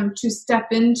them to step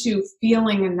into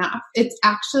feeling enough. It's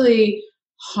actually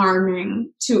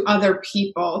harming to other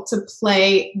people to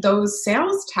play those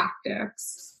sales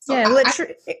tactics. So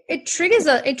it triggers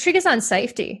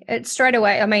unsafety. It straight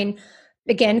away. I mean,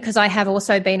 again, because I have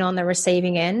also been on the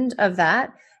receiving end of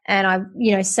that, and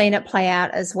I've seen it play out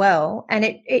as well, and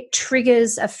it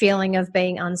triggers a feeling of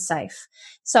being unsafe.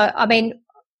 So I mean,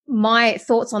 my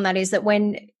thoughts on that is that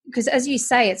because as you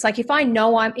say, it's like, if I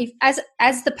know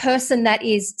as the person that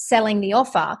is selling the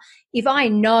offer, if I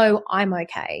know I'm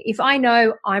okay, if I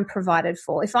know I'm provided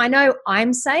for, if I know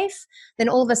I'm safe, then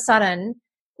all of a sudden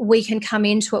we can come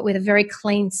into it with a very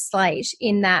clean slate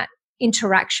in that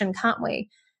interaction, can't we?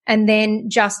 And then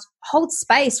just hold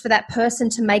space for that person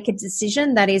to make a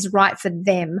decision that is right for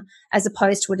them, as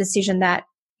opposed to a decision that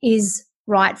is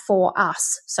right for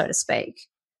us, so to speak.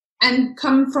 And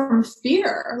come from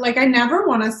fear. Like, I never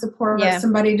want to support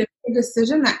somebody to make a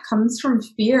decision that comes from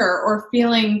fear or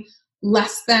feeling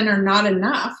less than or not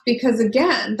enough, because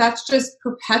again, that's just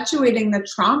perpetuating the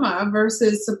trauma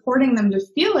versus supporting them to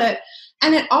feel it.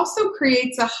 And it also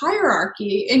creates a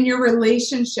hierarchy in your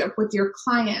relationship with your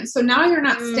client. So now you're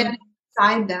not standing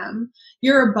beside them,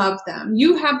 you're above them.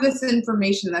 You have this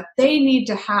information that they need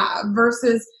to have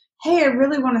versus, hey, I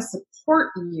really want to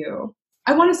support you.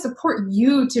 I want to support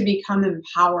you to become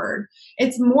empowered.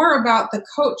 It's more about the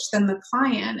coach than the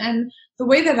client. And the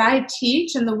way that I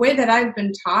teach and the way that I've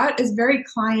been taught is very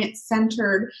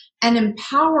client-centered and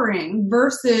empowering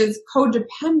versus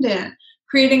codependent,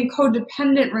 creating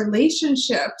codependent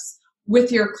relationships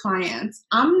with your clients.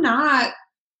 I'm not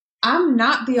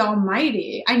the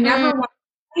almighty. I never want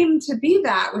to claim to be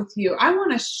that with you. I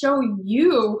want to show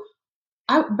you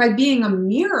by being a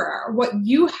mirror what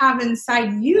you have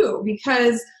inside you,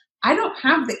 because I don't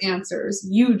have the answers,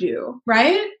 you do,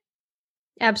 right?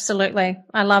 Absolutely.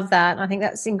 I love that. I think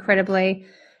that's incredibly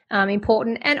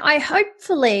important. And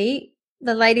hopefully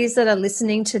the ladies that are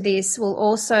listening to this will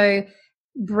also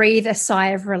breathe a sigh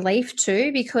of relief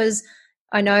too, because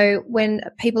I know when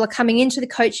people are coming into the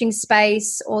coaching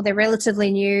space or they're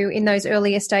relatively new in those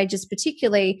earlier stages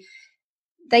particularly,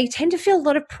 they tend to feel a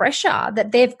lot of pressure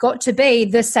that they've got to be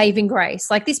the saving grace.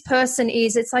 Like, this person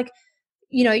is, it's like,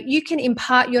 you can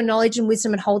impart your knowledge and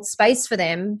wisdom and hold space for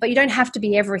them, but you don't have to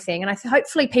be everything. And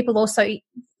hopefully people also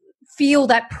feel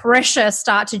that pressure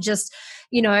start to just,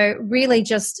 really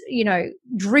just,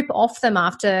 drip off them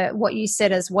after what you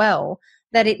said as well,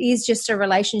 that it is just a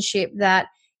relationship that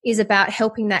is about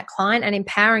helping that client and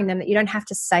empowering them, that you don't have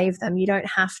to save them. You don't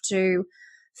have to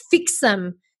fix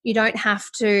them. You don't have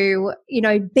to,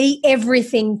 be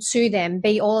everything to them,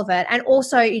 be all of it. And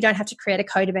also you don't have to create a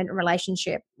codependent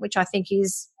relationship, which I think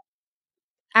is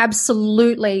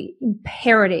absolutely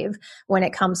imperative when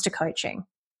it comes to coaching.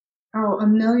 Oh,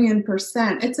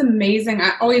 1,000,000%. It's amazing.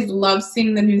 I always love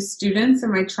seeing the new students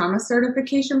in my trauma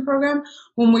certification program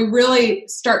when we really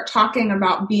start talking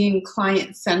about being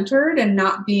client-centered and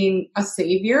not being a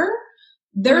savior.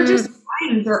 They're just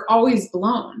minds are always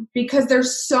blown because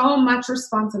there's so much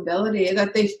responsibility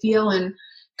that they feel in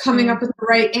coming up with the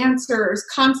right answers,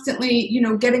 constantly,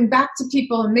 getting back to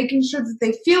people and making sure that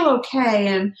they feel okay,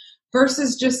 and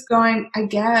versus just going, I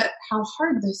get how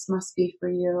hard this must be for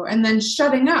you, and then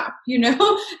shutting up,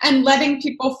 and letting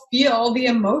people feel the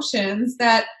emotions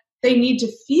that they need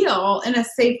to feel in a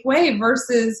safe way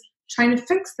versus trying to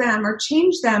fix them or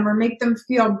change them or make them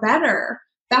feel better.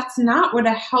 That's not what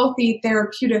a healthy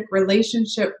therapeutic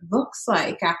relationship looks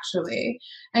like, actually.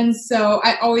 And so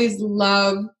I always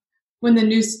love when the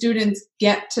new students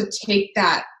get to take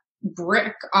that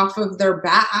brick off of their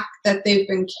back that they've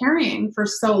been carrying for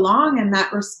so long, and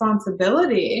that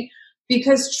responsibility,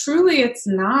 because truly it's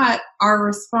not our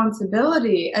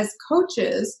responsibility as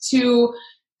coaches to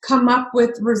come up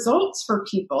with results for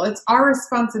people. It's our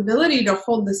responsibility to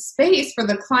hold the space for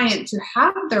the client to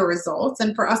have their results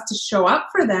and for us to show up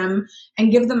for them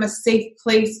and give them a safe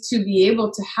place to be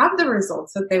able to have the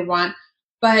results that they want.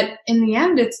 But in the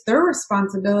end, it's their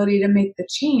responsibility to make the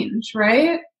change,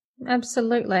 right?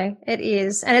 Absolutely. It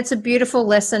is. And it's a beautiful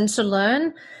lesson to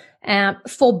learn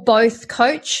for both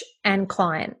coach and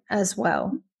client as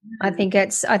well. I think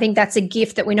that's a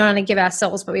gift that we not only give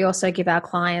ourselves, but we also give our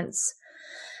clients.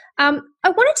 I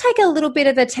want to take a little bit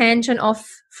of a tangent off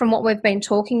from what we've been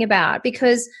talking about,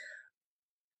 because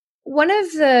one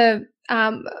of the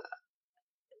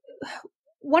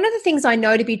things I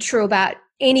know to be true about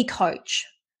any coach,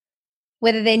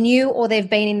 whether they're new or they've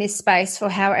been in this space for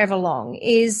however long,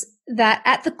 is that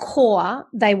at the core,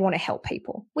 they want to help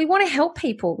people. We want to help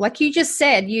people. Like you just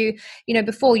said,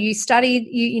 before you studied,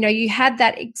 you had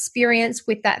that experience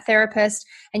with that therapist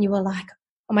and you were like,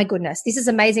 oh my goodness, this is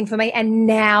amazing for me. And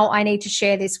now I need to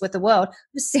share this with the world.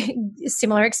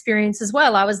 Similar experience as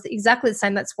well. I was exactly the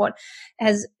same. That's what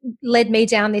has led me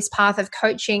down this path of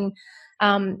coaching,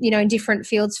 in different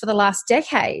fields for the last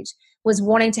decade, was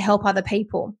wanting to help other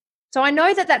people. So I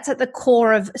know that that's at the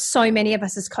core of so many of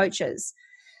us as coaches.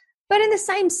 But in the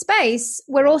same space,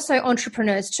 we're also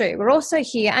entrepreneurs too. We're also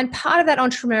here. And part of that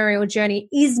entrepreneurial journey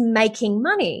is making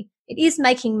money. It is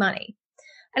making money.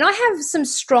 And I have some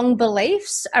strong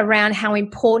beliefs around how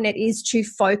important it is to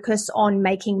focus on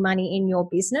making money in your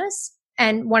business.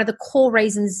 And one of the core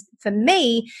reasons for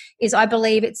me is I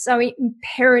believe it's so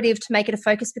imperative to make it a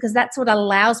focus, because that's what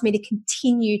allows me to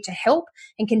continue to help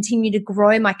and continue to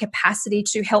grow my capacity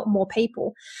to help more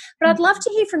people. But I'd love to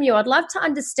hear from you. I'd love to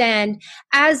understand,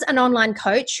 as an online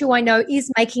coach who I know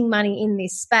is making money in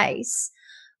this space,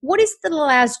 what is it that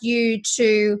allows you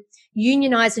to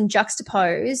unionize and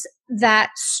juxtapose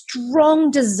that strong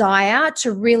desire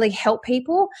to really help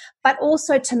people, but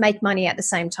also to make money at the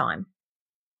same time?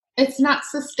 It's not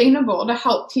sustainable to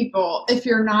help people if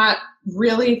you're not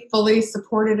really fully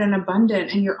supported and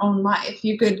abundant in your own life.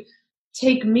 You could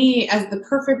take me as the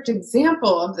perfect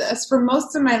example of this. For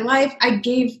most of my life, I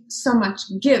gave so much,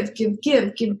 give.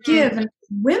 And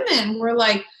women were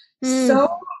like so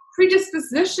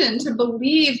predispositioned to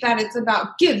believe that it's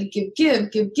about give,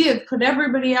 put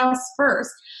everybody else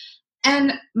first.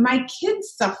 And my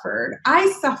kids suffered.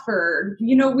 I suffered.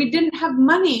 We didn't have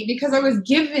money because I was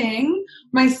giving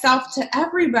myself to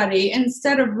everybody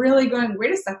instead of really going,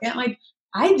 wait a second, like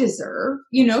I deserve,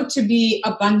 to be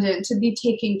abundant, to be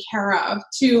taken care of,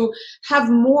 to have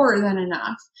more than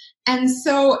enough. And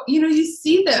so, you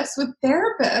see this with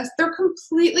therapists. They're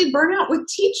completely burnt out. With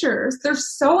teachers, they're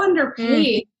so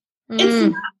underpaid.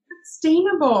 It's not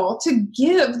sustainable to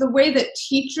give the way that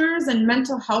teachers and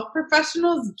mental health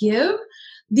professionals give.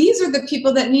 These are the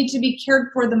people that need to be cared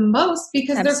for the most,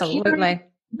 because they're caring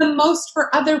the most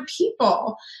for other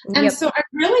people. And so I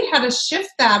really had to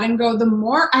shift that and go, the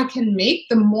more I can make,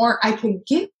 the more I could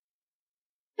give.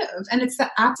 And it's the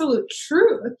absolute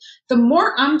truth. The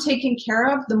more I'm taken care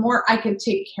of, the more I can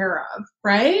take care of,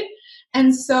 right?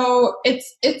 And so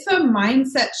it's a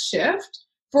mindset shift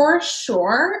for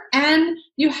sure. And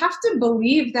you have to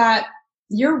believe that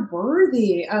you're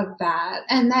worthy of that,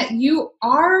 and that you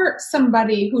are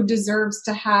somebody who deserves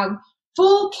to have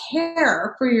full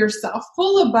care for yourself,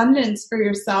 full abundance for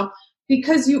yourself,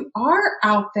 because you are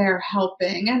out there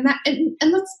helping. And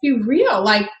let's be real,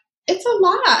 like it's a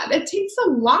lot. It takes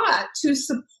a lot to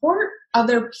support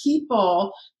other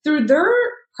people through their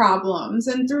problems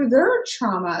and through their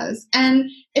traumas. And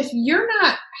if you're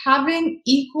not having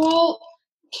equal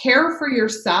care for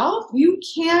yourself, you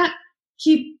can't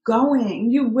keep going.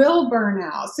 You will burn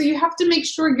out. So you have to make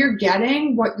sure you're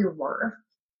getting what you're worth.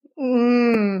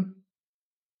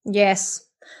 Yes.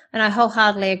 And I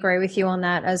wholeheartedly agree with you on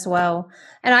that as well.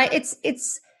 And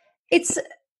it's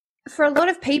for a lot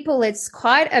of people, it's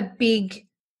quite a big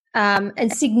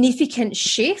and significant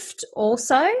shift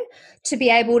also to be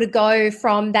able to go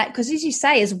from that. Because as you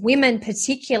say, as women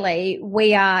particularly,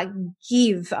 we are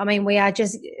we are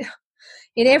just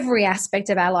in every aspect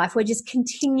of our life, we're just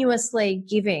continuously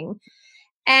giving.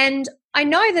 And I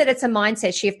know that it's a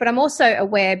mindset shift, but I'm also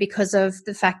aware because of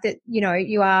the fact that,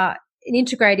 you are an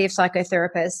integrative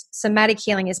psychotherapist, somatic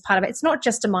healing is part of it. It's not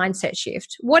just a mindset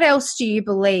shift. What else do you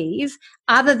believe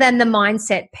other than the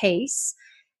mindset piece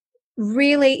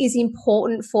really is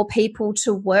important for people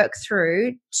to work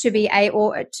through to be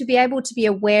able to be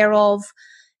aware of,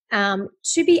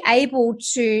 to be able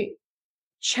to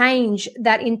change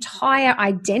that entire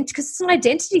identity, because it's an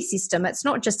identity system. It's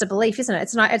not just a belief, isn't it?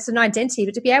 It's an identity,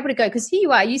 but to be able to go, because here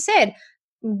you are, you said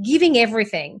giving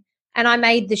everything and I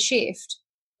made the shift.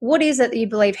 What is it that you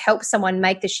believe helps someone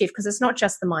make the shift? Because it's not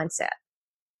just the mindset.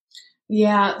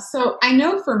 Yeah. So I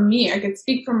know for me, I could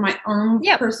speak from my own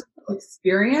personal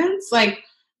experience. Like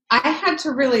I had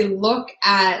to really look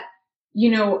at,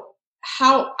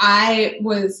 how I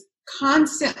was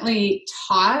constantly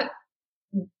taught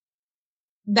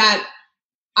that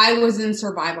I was in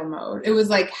survival mode. It was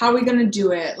like, how are we going to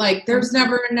do it? Like, there's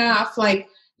never enough. Like,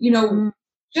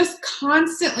 just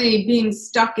constantly being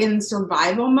stuck in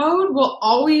survival mode will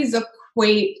always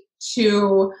equate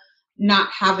to not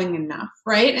having enough,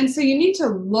 right? And so you need to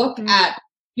look at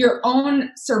your own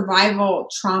survival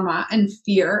trauma and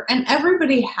fear, and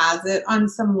everybody has it on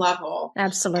some level.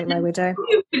 Absolutely, we do. If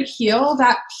you could heal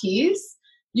that piece,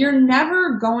 you're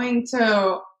never going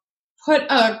to put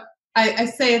I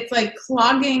say it's like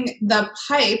clogging the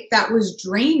pipe that was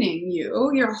draining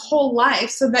you your whole life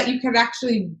so that you could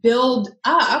actually build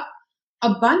up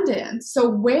abundance. So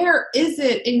where is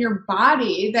it in your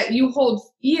body that you hold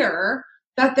fear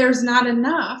that there's not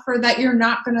enough or that you're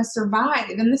not going to survive?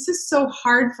 And this is so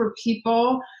hard for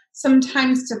people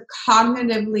sometimes to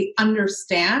cognitively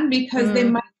understand, because they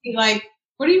might be like,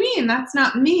 what do you mean? That's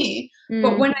not me.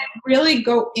 But when I really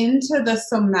go into the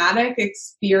somatic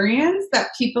experience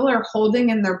that people are holding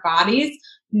in their bodies,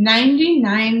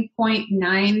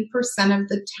 99.9% of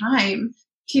the time,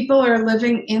 people are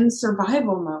living in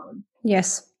survival mode.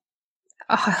 Yes,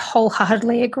 I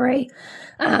wholeheartedly agree.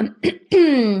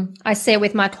 I see it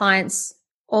with my clients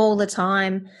all the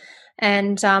time.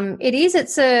 And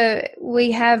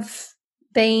we have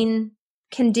been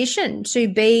conditioned to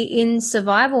be in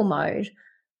survival mode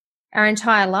our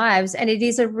entire lives, and it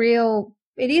is a real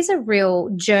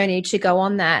journey to go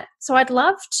on that. So I'd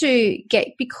love to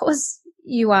because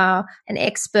you are an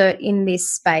expert in this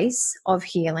space of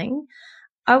healing,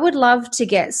 I would love to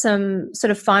get some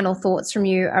sort of final thoughts from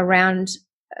you around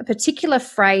a particular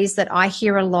phrase that I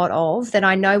hear a lot of that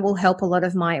I know will help a lot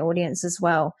of my audience as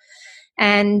well.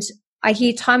 And I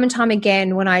hear time and time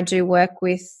again when I do work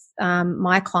with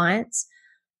my clients,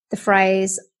 the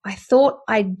phrase, I thought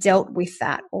I dealt with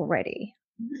that already.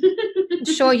 I'm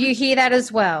sure you hear that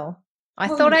as well. I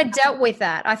thought I'd dealt with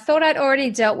that. I thought I'd already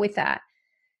dealt with that.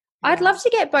 Yeah. I'd love to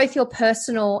get both your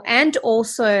personal and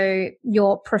also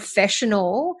your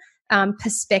professional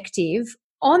perspective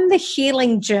on the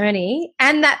healing journey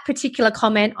and that particular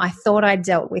comment, I thought I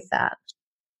dealt with that.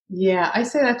 Yeah, I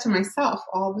say that to myself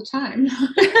all the time.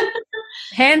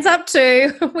 Hands up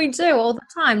too. We do all the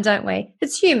time, don't we?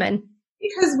 It's human.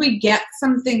 Because we get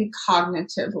something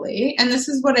cognitively, and this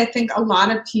is what I think a lot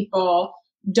of people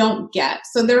don't get.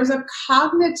 So there's a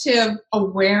cognitive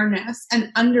awareness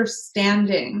and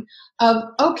understanding of,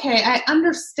 okay, I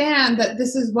understand that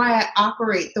this is why I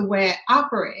operate the way I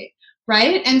operate,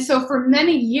 right? And so for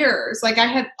many years, like I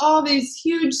had all these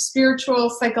huge spiritual,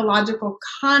 psychological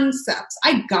concepts.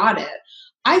 I got it.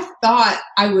 I thought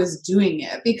I was doing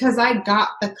it because I got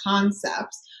the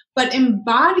concepts. But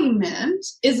embodiment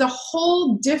is a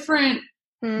whole different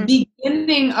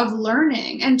beginning of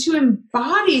learning. And to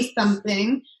embody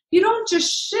something, you don't just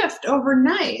shift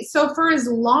overnight. So for as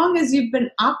long as you've been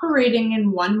operating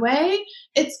in one way,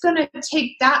 it's going to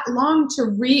take that long to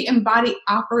re-embody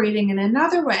operating in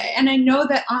another way. And I know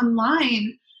that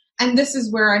online, and this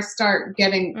is where I start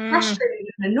getting frustrated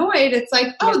and annoyed. It's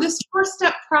like, this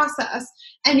 4-step process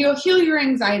and you'll heal your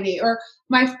anxiety, or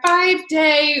my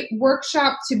 5-day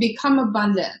workshop to become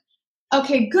abundant.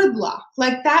 Okay, good luck.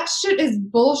 Like that shit is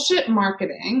bullshit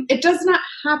marketing. It does not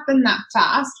happen that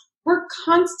fast. We're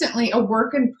constantly a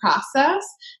work in process,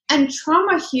 and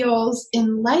trauma heals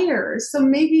in layers. So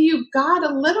maybe you got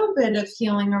a little bit of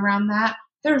healing around that.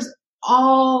 There's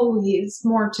always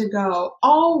more to go,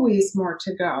 always more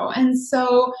to go. And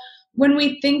so when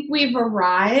we think we've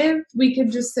arrived, we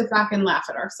could just sit back and laugh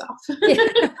at ourselves.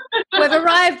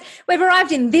 We've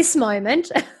arrived in this moment,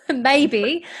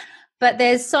 maybe. but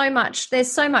there's so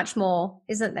much more,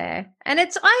 isn't there? And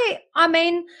I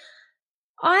mean,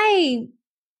 I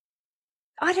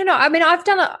don't know. I mean, I've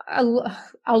done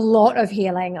a lot of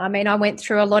healing. I mean, I went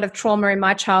through a lot of trauma in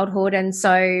my childhood. And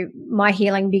so my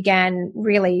healing began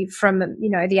really from,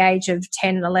 the age of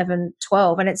 10, 11,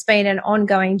 12. And it's been an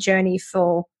ongoing journey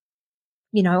for,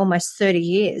 almost 30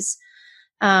 years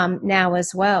now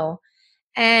as well.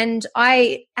 And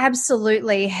I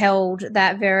absolutely held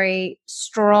that very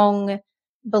strong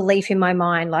belief in my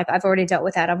mind. Like, I've already dealt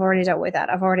with that. I've already dealt with that.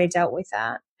 I've already dealt with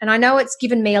that. And I know it's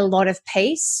given me a lot of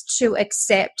peace to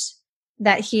accept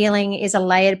that healing is a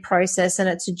layered process and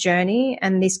it's a journey.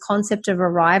 And this concept of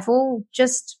arrival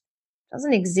just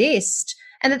doesn't exist.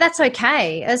 And that's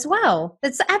okay as well.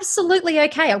 That's absolutely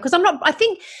okay. Because I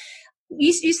think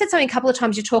you said something a couple of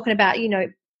times, you're talking about,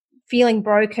 feeling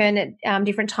broken at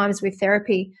different times with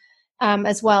therapy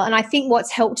as well. And I think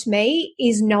what's helped me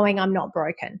is knowing I'm not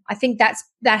broken. I think that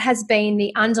has been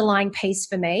the underlying piece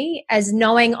for me, as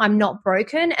knowing I'm not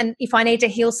broken. And if I need to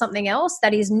heal something else,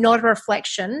 that is not a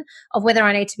reflection of whether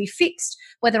I need to be fixed,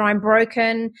 whether I'm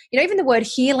broken. Even the word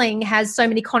healing has so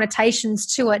many connotations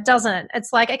to it, doesn't it?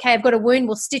 It's like, okay, I've got a wound,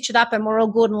 we'll stitch it up and we're all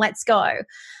good and let's go.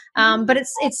 But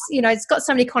it's got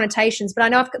so many connotations, but I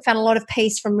know I've found a lot of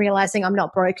peace from realizing I'm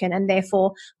not broken, and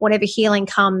therefore whatever healing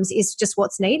comes is just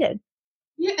what's needed.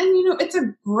 Yeah. And it's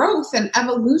a growth and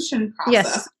evolution process.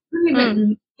 Yes. It doesn't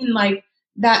even mean like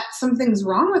that something's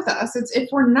wrong with us. It's if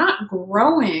we're not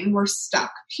growing, we're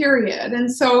stuck, period. And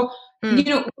so, when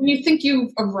you think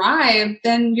you've arrived,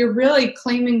 then you're really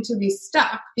claiming to be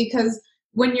stuck, because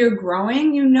when you're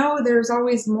growing, there's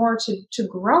always more to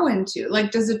grow into.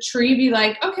 Like, does a tree be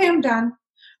like, okay, I'm done,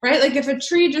 right? Like, if a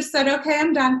tree just said, okay,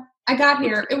 I'm done, I got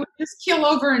here, it would just keel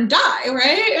over and die,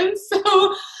 right? And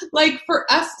so, like, for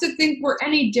us to think we're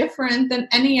any different than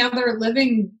any other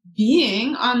living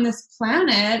being on this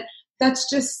planet, that's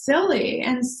just silly.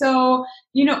 And so,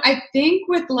 I think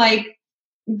with like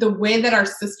the way that our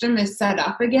system is set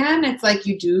up again, it's like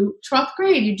you do 12th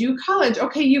grade, you do college,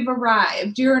 okay, you've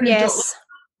arrived, you're an adult.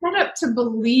 Set up to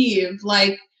believe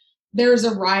like there's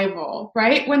a rival,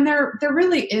 right? When there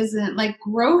really isn't. Like,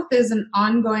 growth is an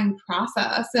ongoing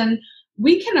process, and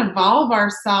we can evolve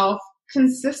ourselves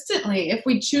consistently if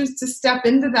we choose to step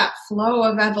into that flow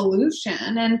of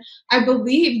evolution. And I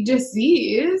believe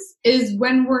disease is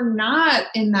when we're not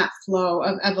in that flow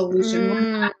of evolution. We're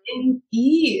not in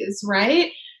ease,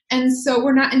 right? And so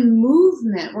we're not in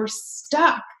movement. We're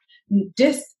stuck,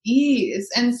 dis-ease.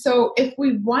 And so if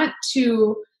we want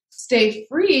to stay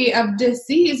free of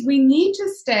disease, we need to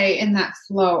stay in that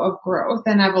flow of growth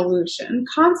and evolution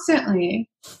constantly.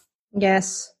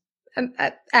 Yes,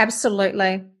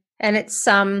 absolutely. And it's,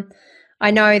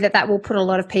 I know that will put a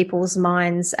lot of people's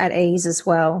minds at ease as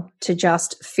well, to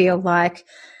just feel like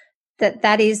that's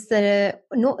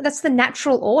the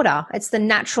natural order. It's the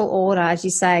natural order, as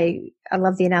you say. I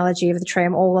love the analogy of the tree.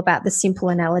 I'm all about the simple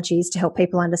analogies to help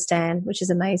people understand, which is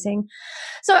amazing.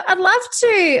 So I'd love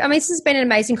to, this has been an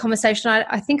amazing conversation.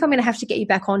 I think I'm going to have to get you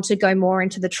back on to go more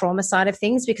into the trauma side of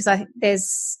things, because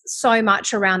there's so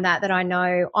much around that I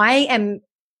know I am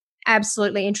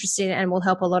absolutely interested in and will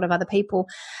help a lot of other people.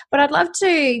 But I'd love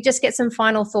to just get some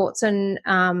final thoughts and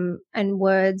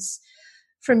words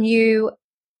from you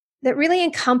that really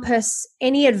encompass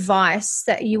any advice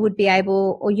that you would be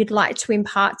able, or you'd like to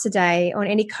impart today on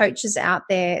any coaches out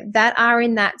there that are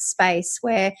in that space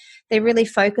where they're really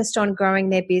focused on growing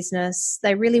their business.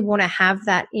 They really want to have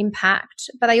that impact,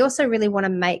 but they also really want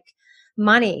to make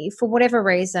money for whatever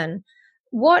reason.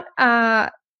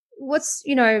 What's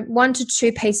 1 to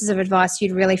 2 pieces of advice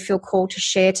you'd really feel called to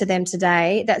share to them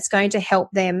today that's going to help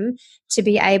them to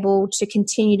be able to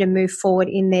continue to move forward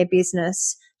in their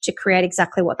business to create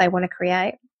exactly what they want to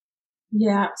create?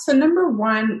 Yeah. So number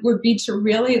 1 would be to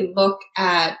really look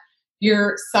at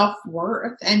your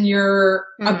self-worth and your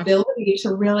ability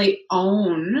to really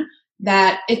own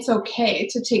that it's okay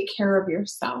to take care of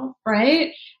yourself,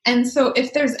 right? And so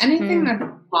if there's anything that's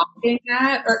blocking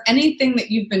that, or anything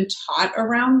that you've been taught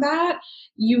around that,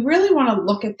 you really want to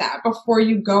look at that before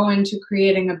you go into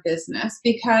creating a business,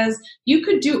 because you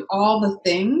could do all the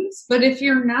things, but if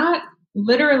you're not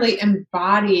literally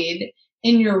embodied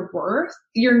in your worth,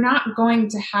 you're not going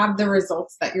to have the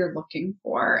results that you're looking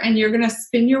for, and you're going to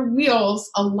spin your wheels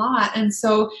a lot. And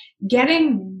so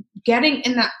getting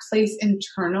in that place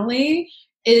internally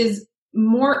is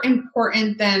more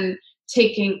important than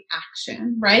taking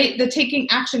action, right? The taking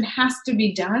action has to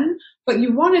be done, but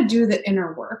you want to do the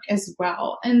inner work as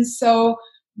well. And so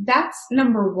that's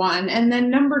number 1. And then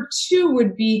number 2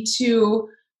 would be to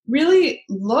really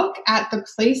look at the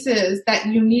places that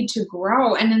you need to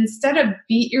grow. And instead of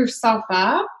beat yourself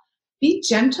up, be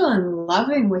gentle and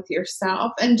loving with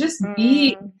yourself and just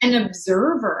be an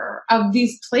observer of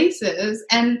these places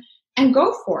and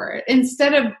go for it.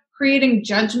 Instead of creating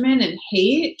judgment and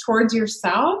hate towards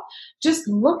yourself, just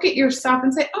look at yourself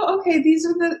and say, oh, okay, these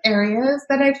are the areas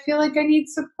that I feel like I need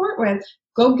support with.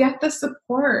 Go get the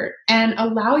support and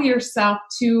allow yourself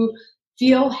to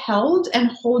feel held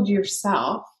and hold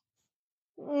yourself.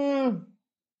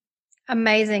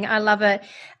 Amazing. I love it.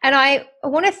 And I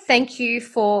want to thank you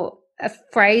for a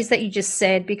phrase that you just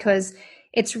said, because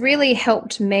it's really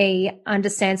helped me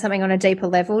understand something on a deeper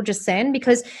level just then,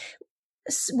 because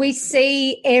we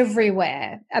see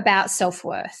everywhere about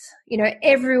self-worth,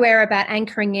 everywhere about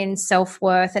anchoring in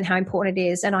self-worth and how important it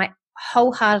is. And I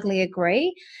wholeheartedly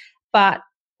agree. But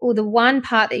the one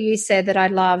part that you said that I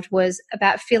loved was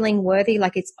about feeling worthy,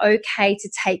 like it's okay to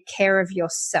take care of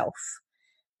yourself.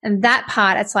 And that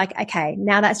part, it's like, okay,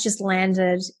 now that's just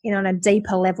landed on a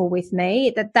deeper level with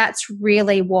me, that's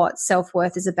really what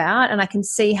self-worth is about. And I can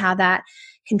see how that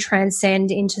can transcend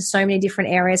into so many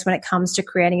different areas when it comes to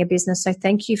creating a business. So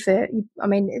thank you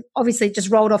obviously it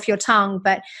just rolled off your tongue,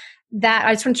 but that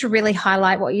I just wanted to really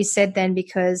highlight what you said then,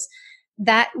 because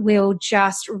that will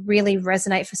just really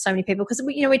resonate for so many people. Because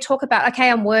we talk about, okay,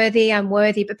 I'm worthy,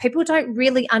 but people don't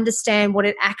really understand what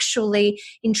it actually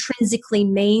intrinsically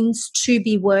means to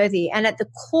be worthy. And at the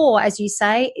core, as you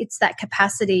say, it's that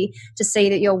capacity to see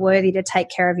that you're worthy to take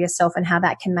care of yourself and how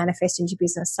that can manifest into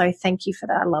business. So thank you for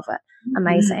that. I love it.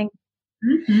 Amazing.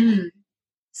 Mm-hmm.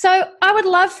 So I would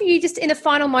love for you just in the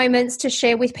final moments to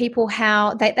share with people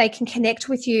how they can connect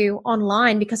with you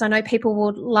online, because I know people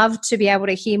would love to be able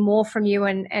to hear more from you,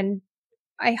 and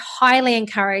I highly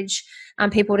encourage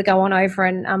people to go on over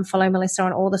and follow Melissa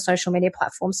on all the social media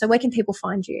platforms. So where can people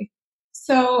find you?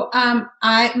 So my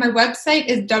website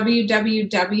is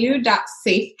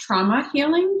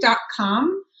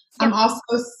www.safetraumahealing.com. I'm also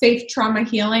Safe Trauma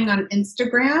Healing on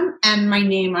Instagram, and my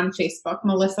name on Facebook,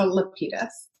 Melissa Lapides.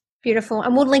 Beautiful.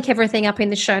 And we'll link everything up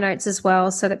in the show notes as well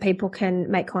so that people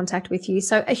can make contact with you.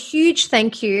 So a huge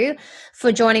thank you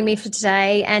for joining me for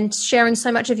today and sharing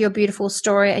so much of your beautiful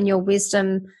story and your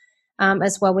wisdom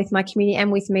as well with my community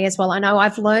and with me as well. I know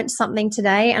I've learned something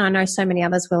today, and I know so many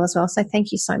others will as well. So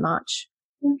thank you so much.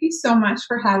 Thank you so much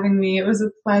for having me. It was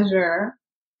a pleasure.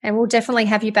 And we'll definitely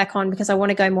have you back on, because I want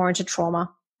to go more into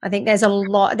trauma. I think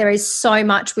there is so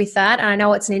much with that. And I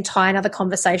know it's an entire another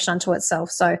conversation unto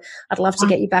itself. So I'd love to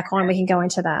get you back on. We can go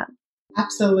into that.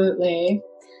 Absolutely.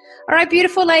 All right,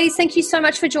 beautiful ladies. Thank you so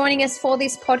much for joining us for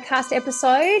this podcast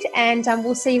episode. And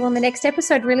we'll see you on the next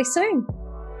episode really soon.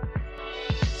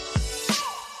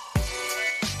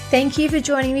 Thank you for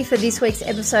joining me for this week's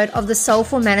episode of the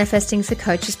Soulful Manifesting for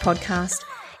Coaches podcast.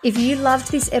 If you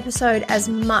loved this episode as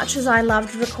much as I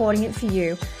loved recording it for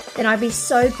you, then I'd be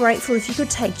so grateful if you could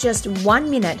take just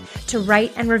 1 minute to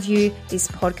rate and review this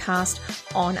podcast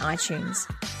on iTunes.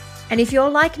 And if you're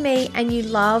like me and you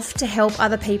love to help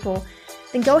other people,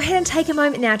 then go ahead and take a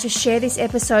moment now to share this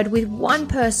episode with one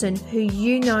person who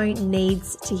you know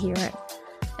needs to hear it.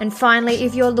 And finally,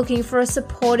 if you're looking for a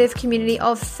supportive community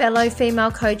of fellow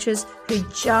female coaches who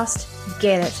just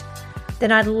get it,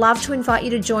 then I'd love to invite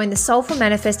you to join the Soulful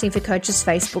Manifesting for Coaches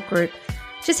Facebook group.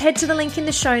 Just head to the link in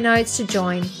the show notes to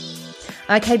join.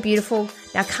 Okay, beautiful.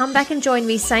 Now come back and join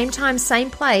me same time, same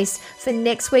place for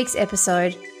next week's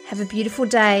episode. Have a beautiful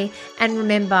day, and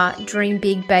remember, dream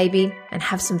big, baby, and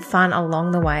have some fun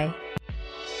along the way.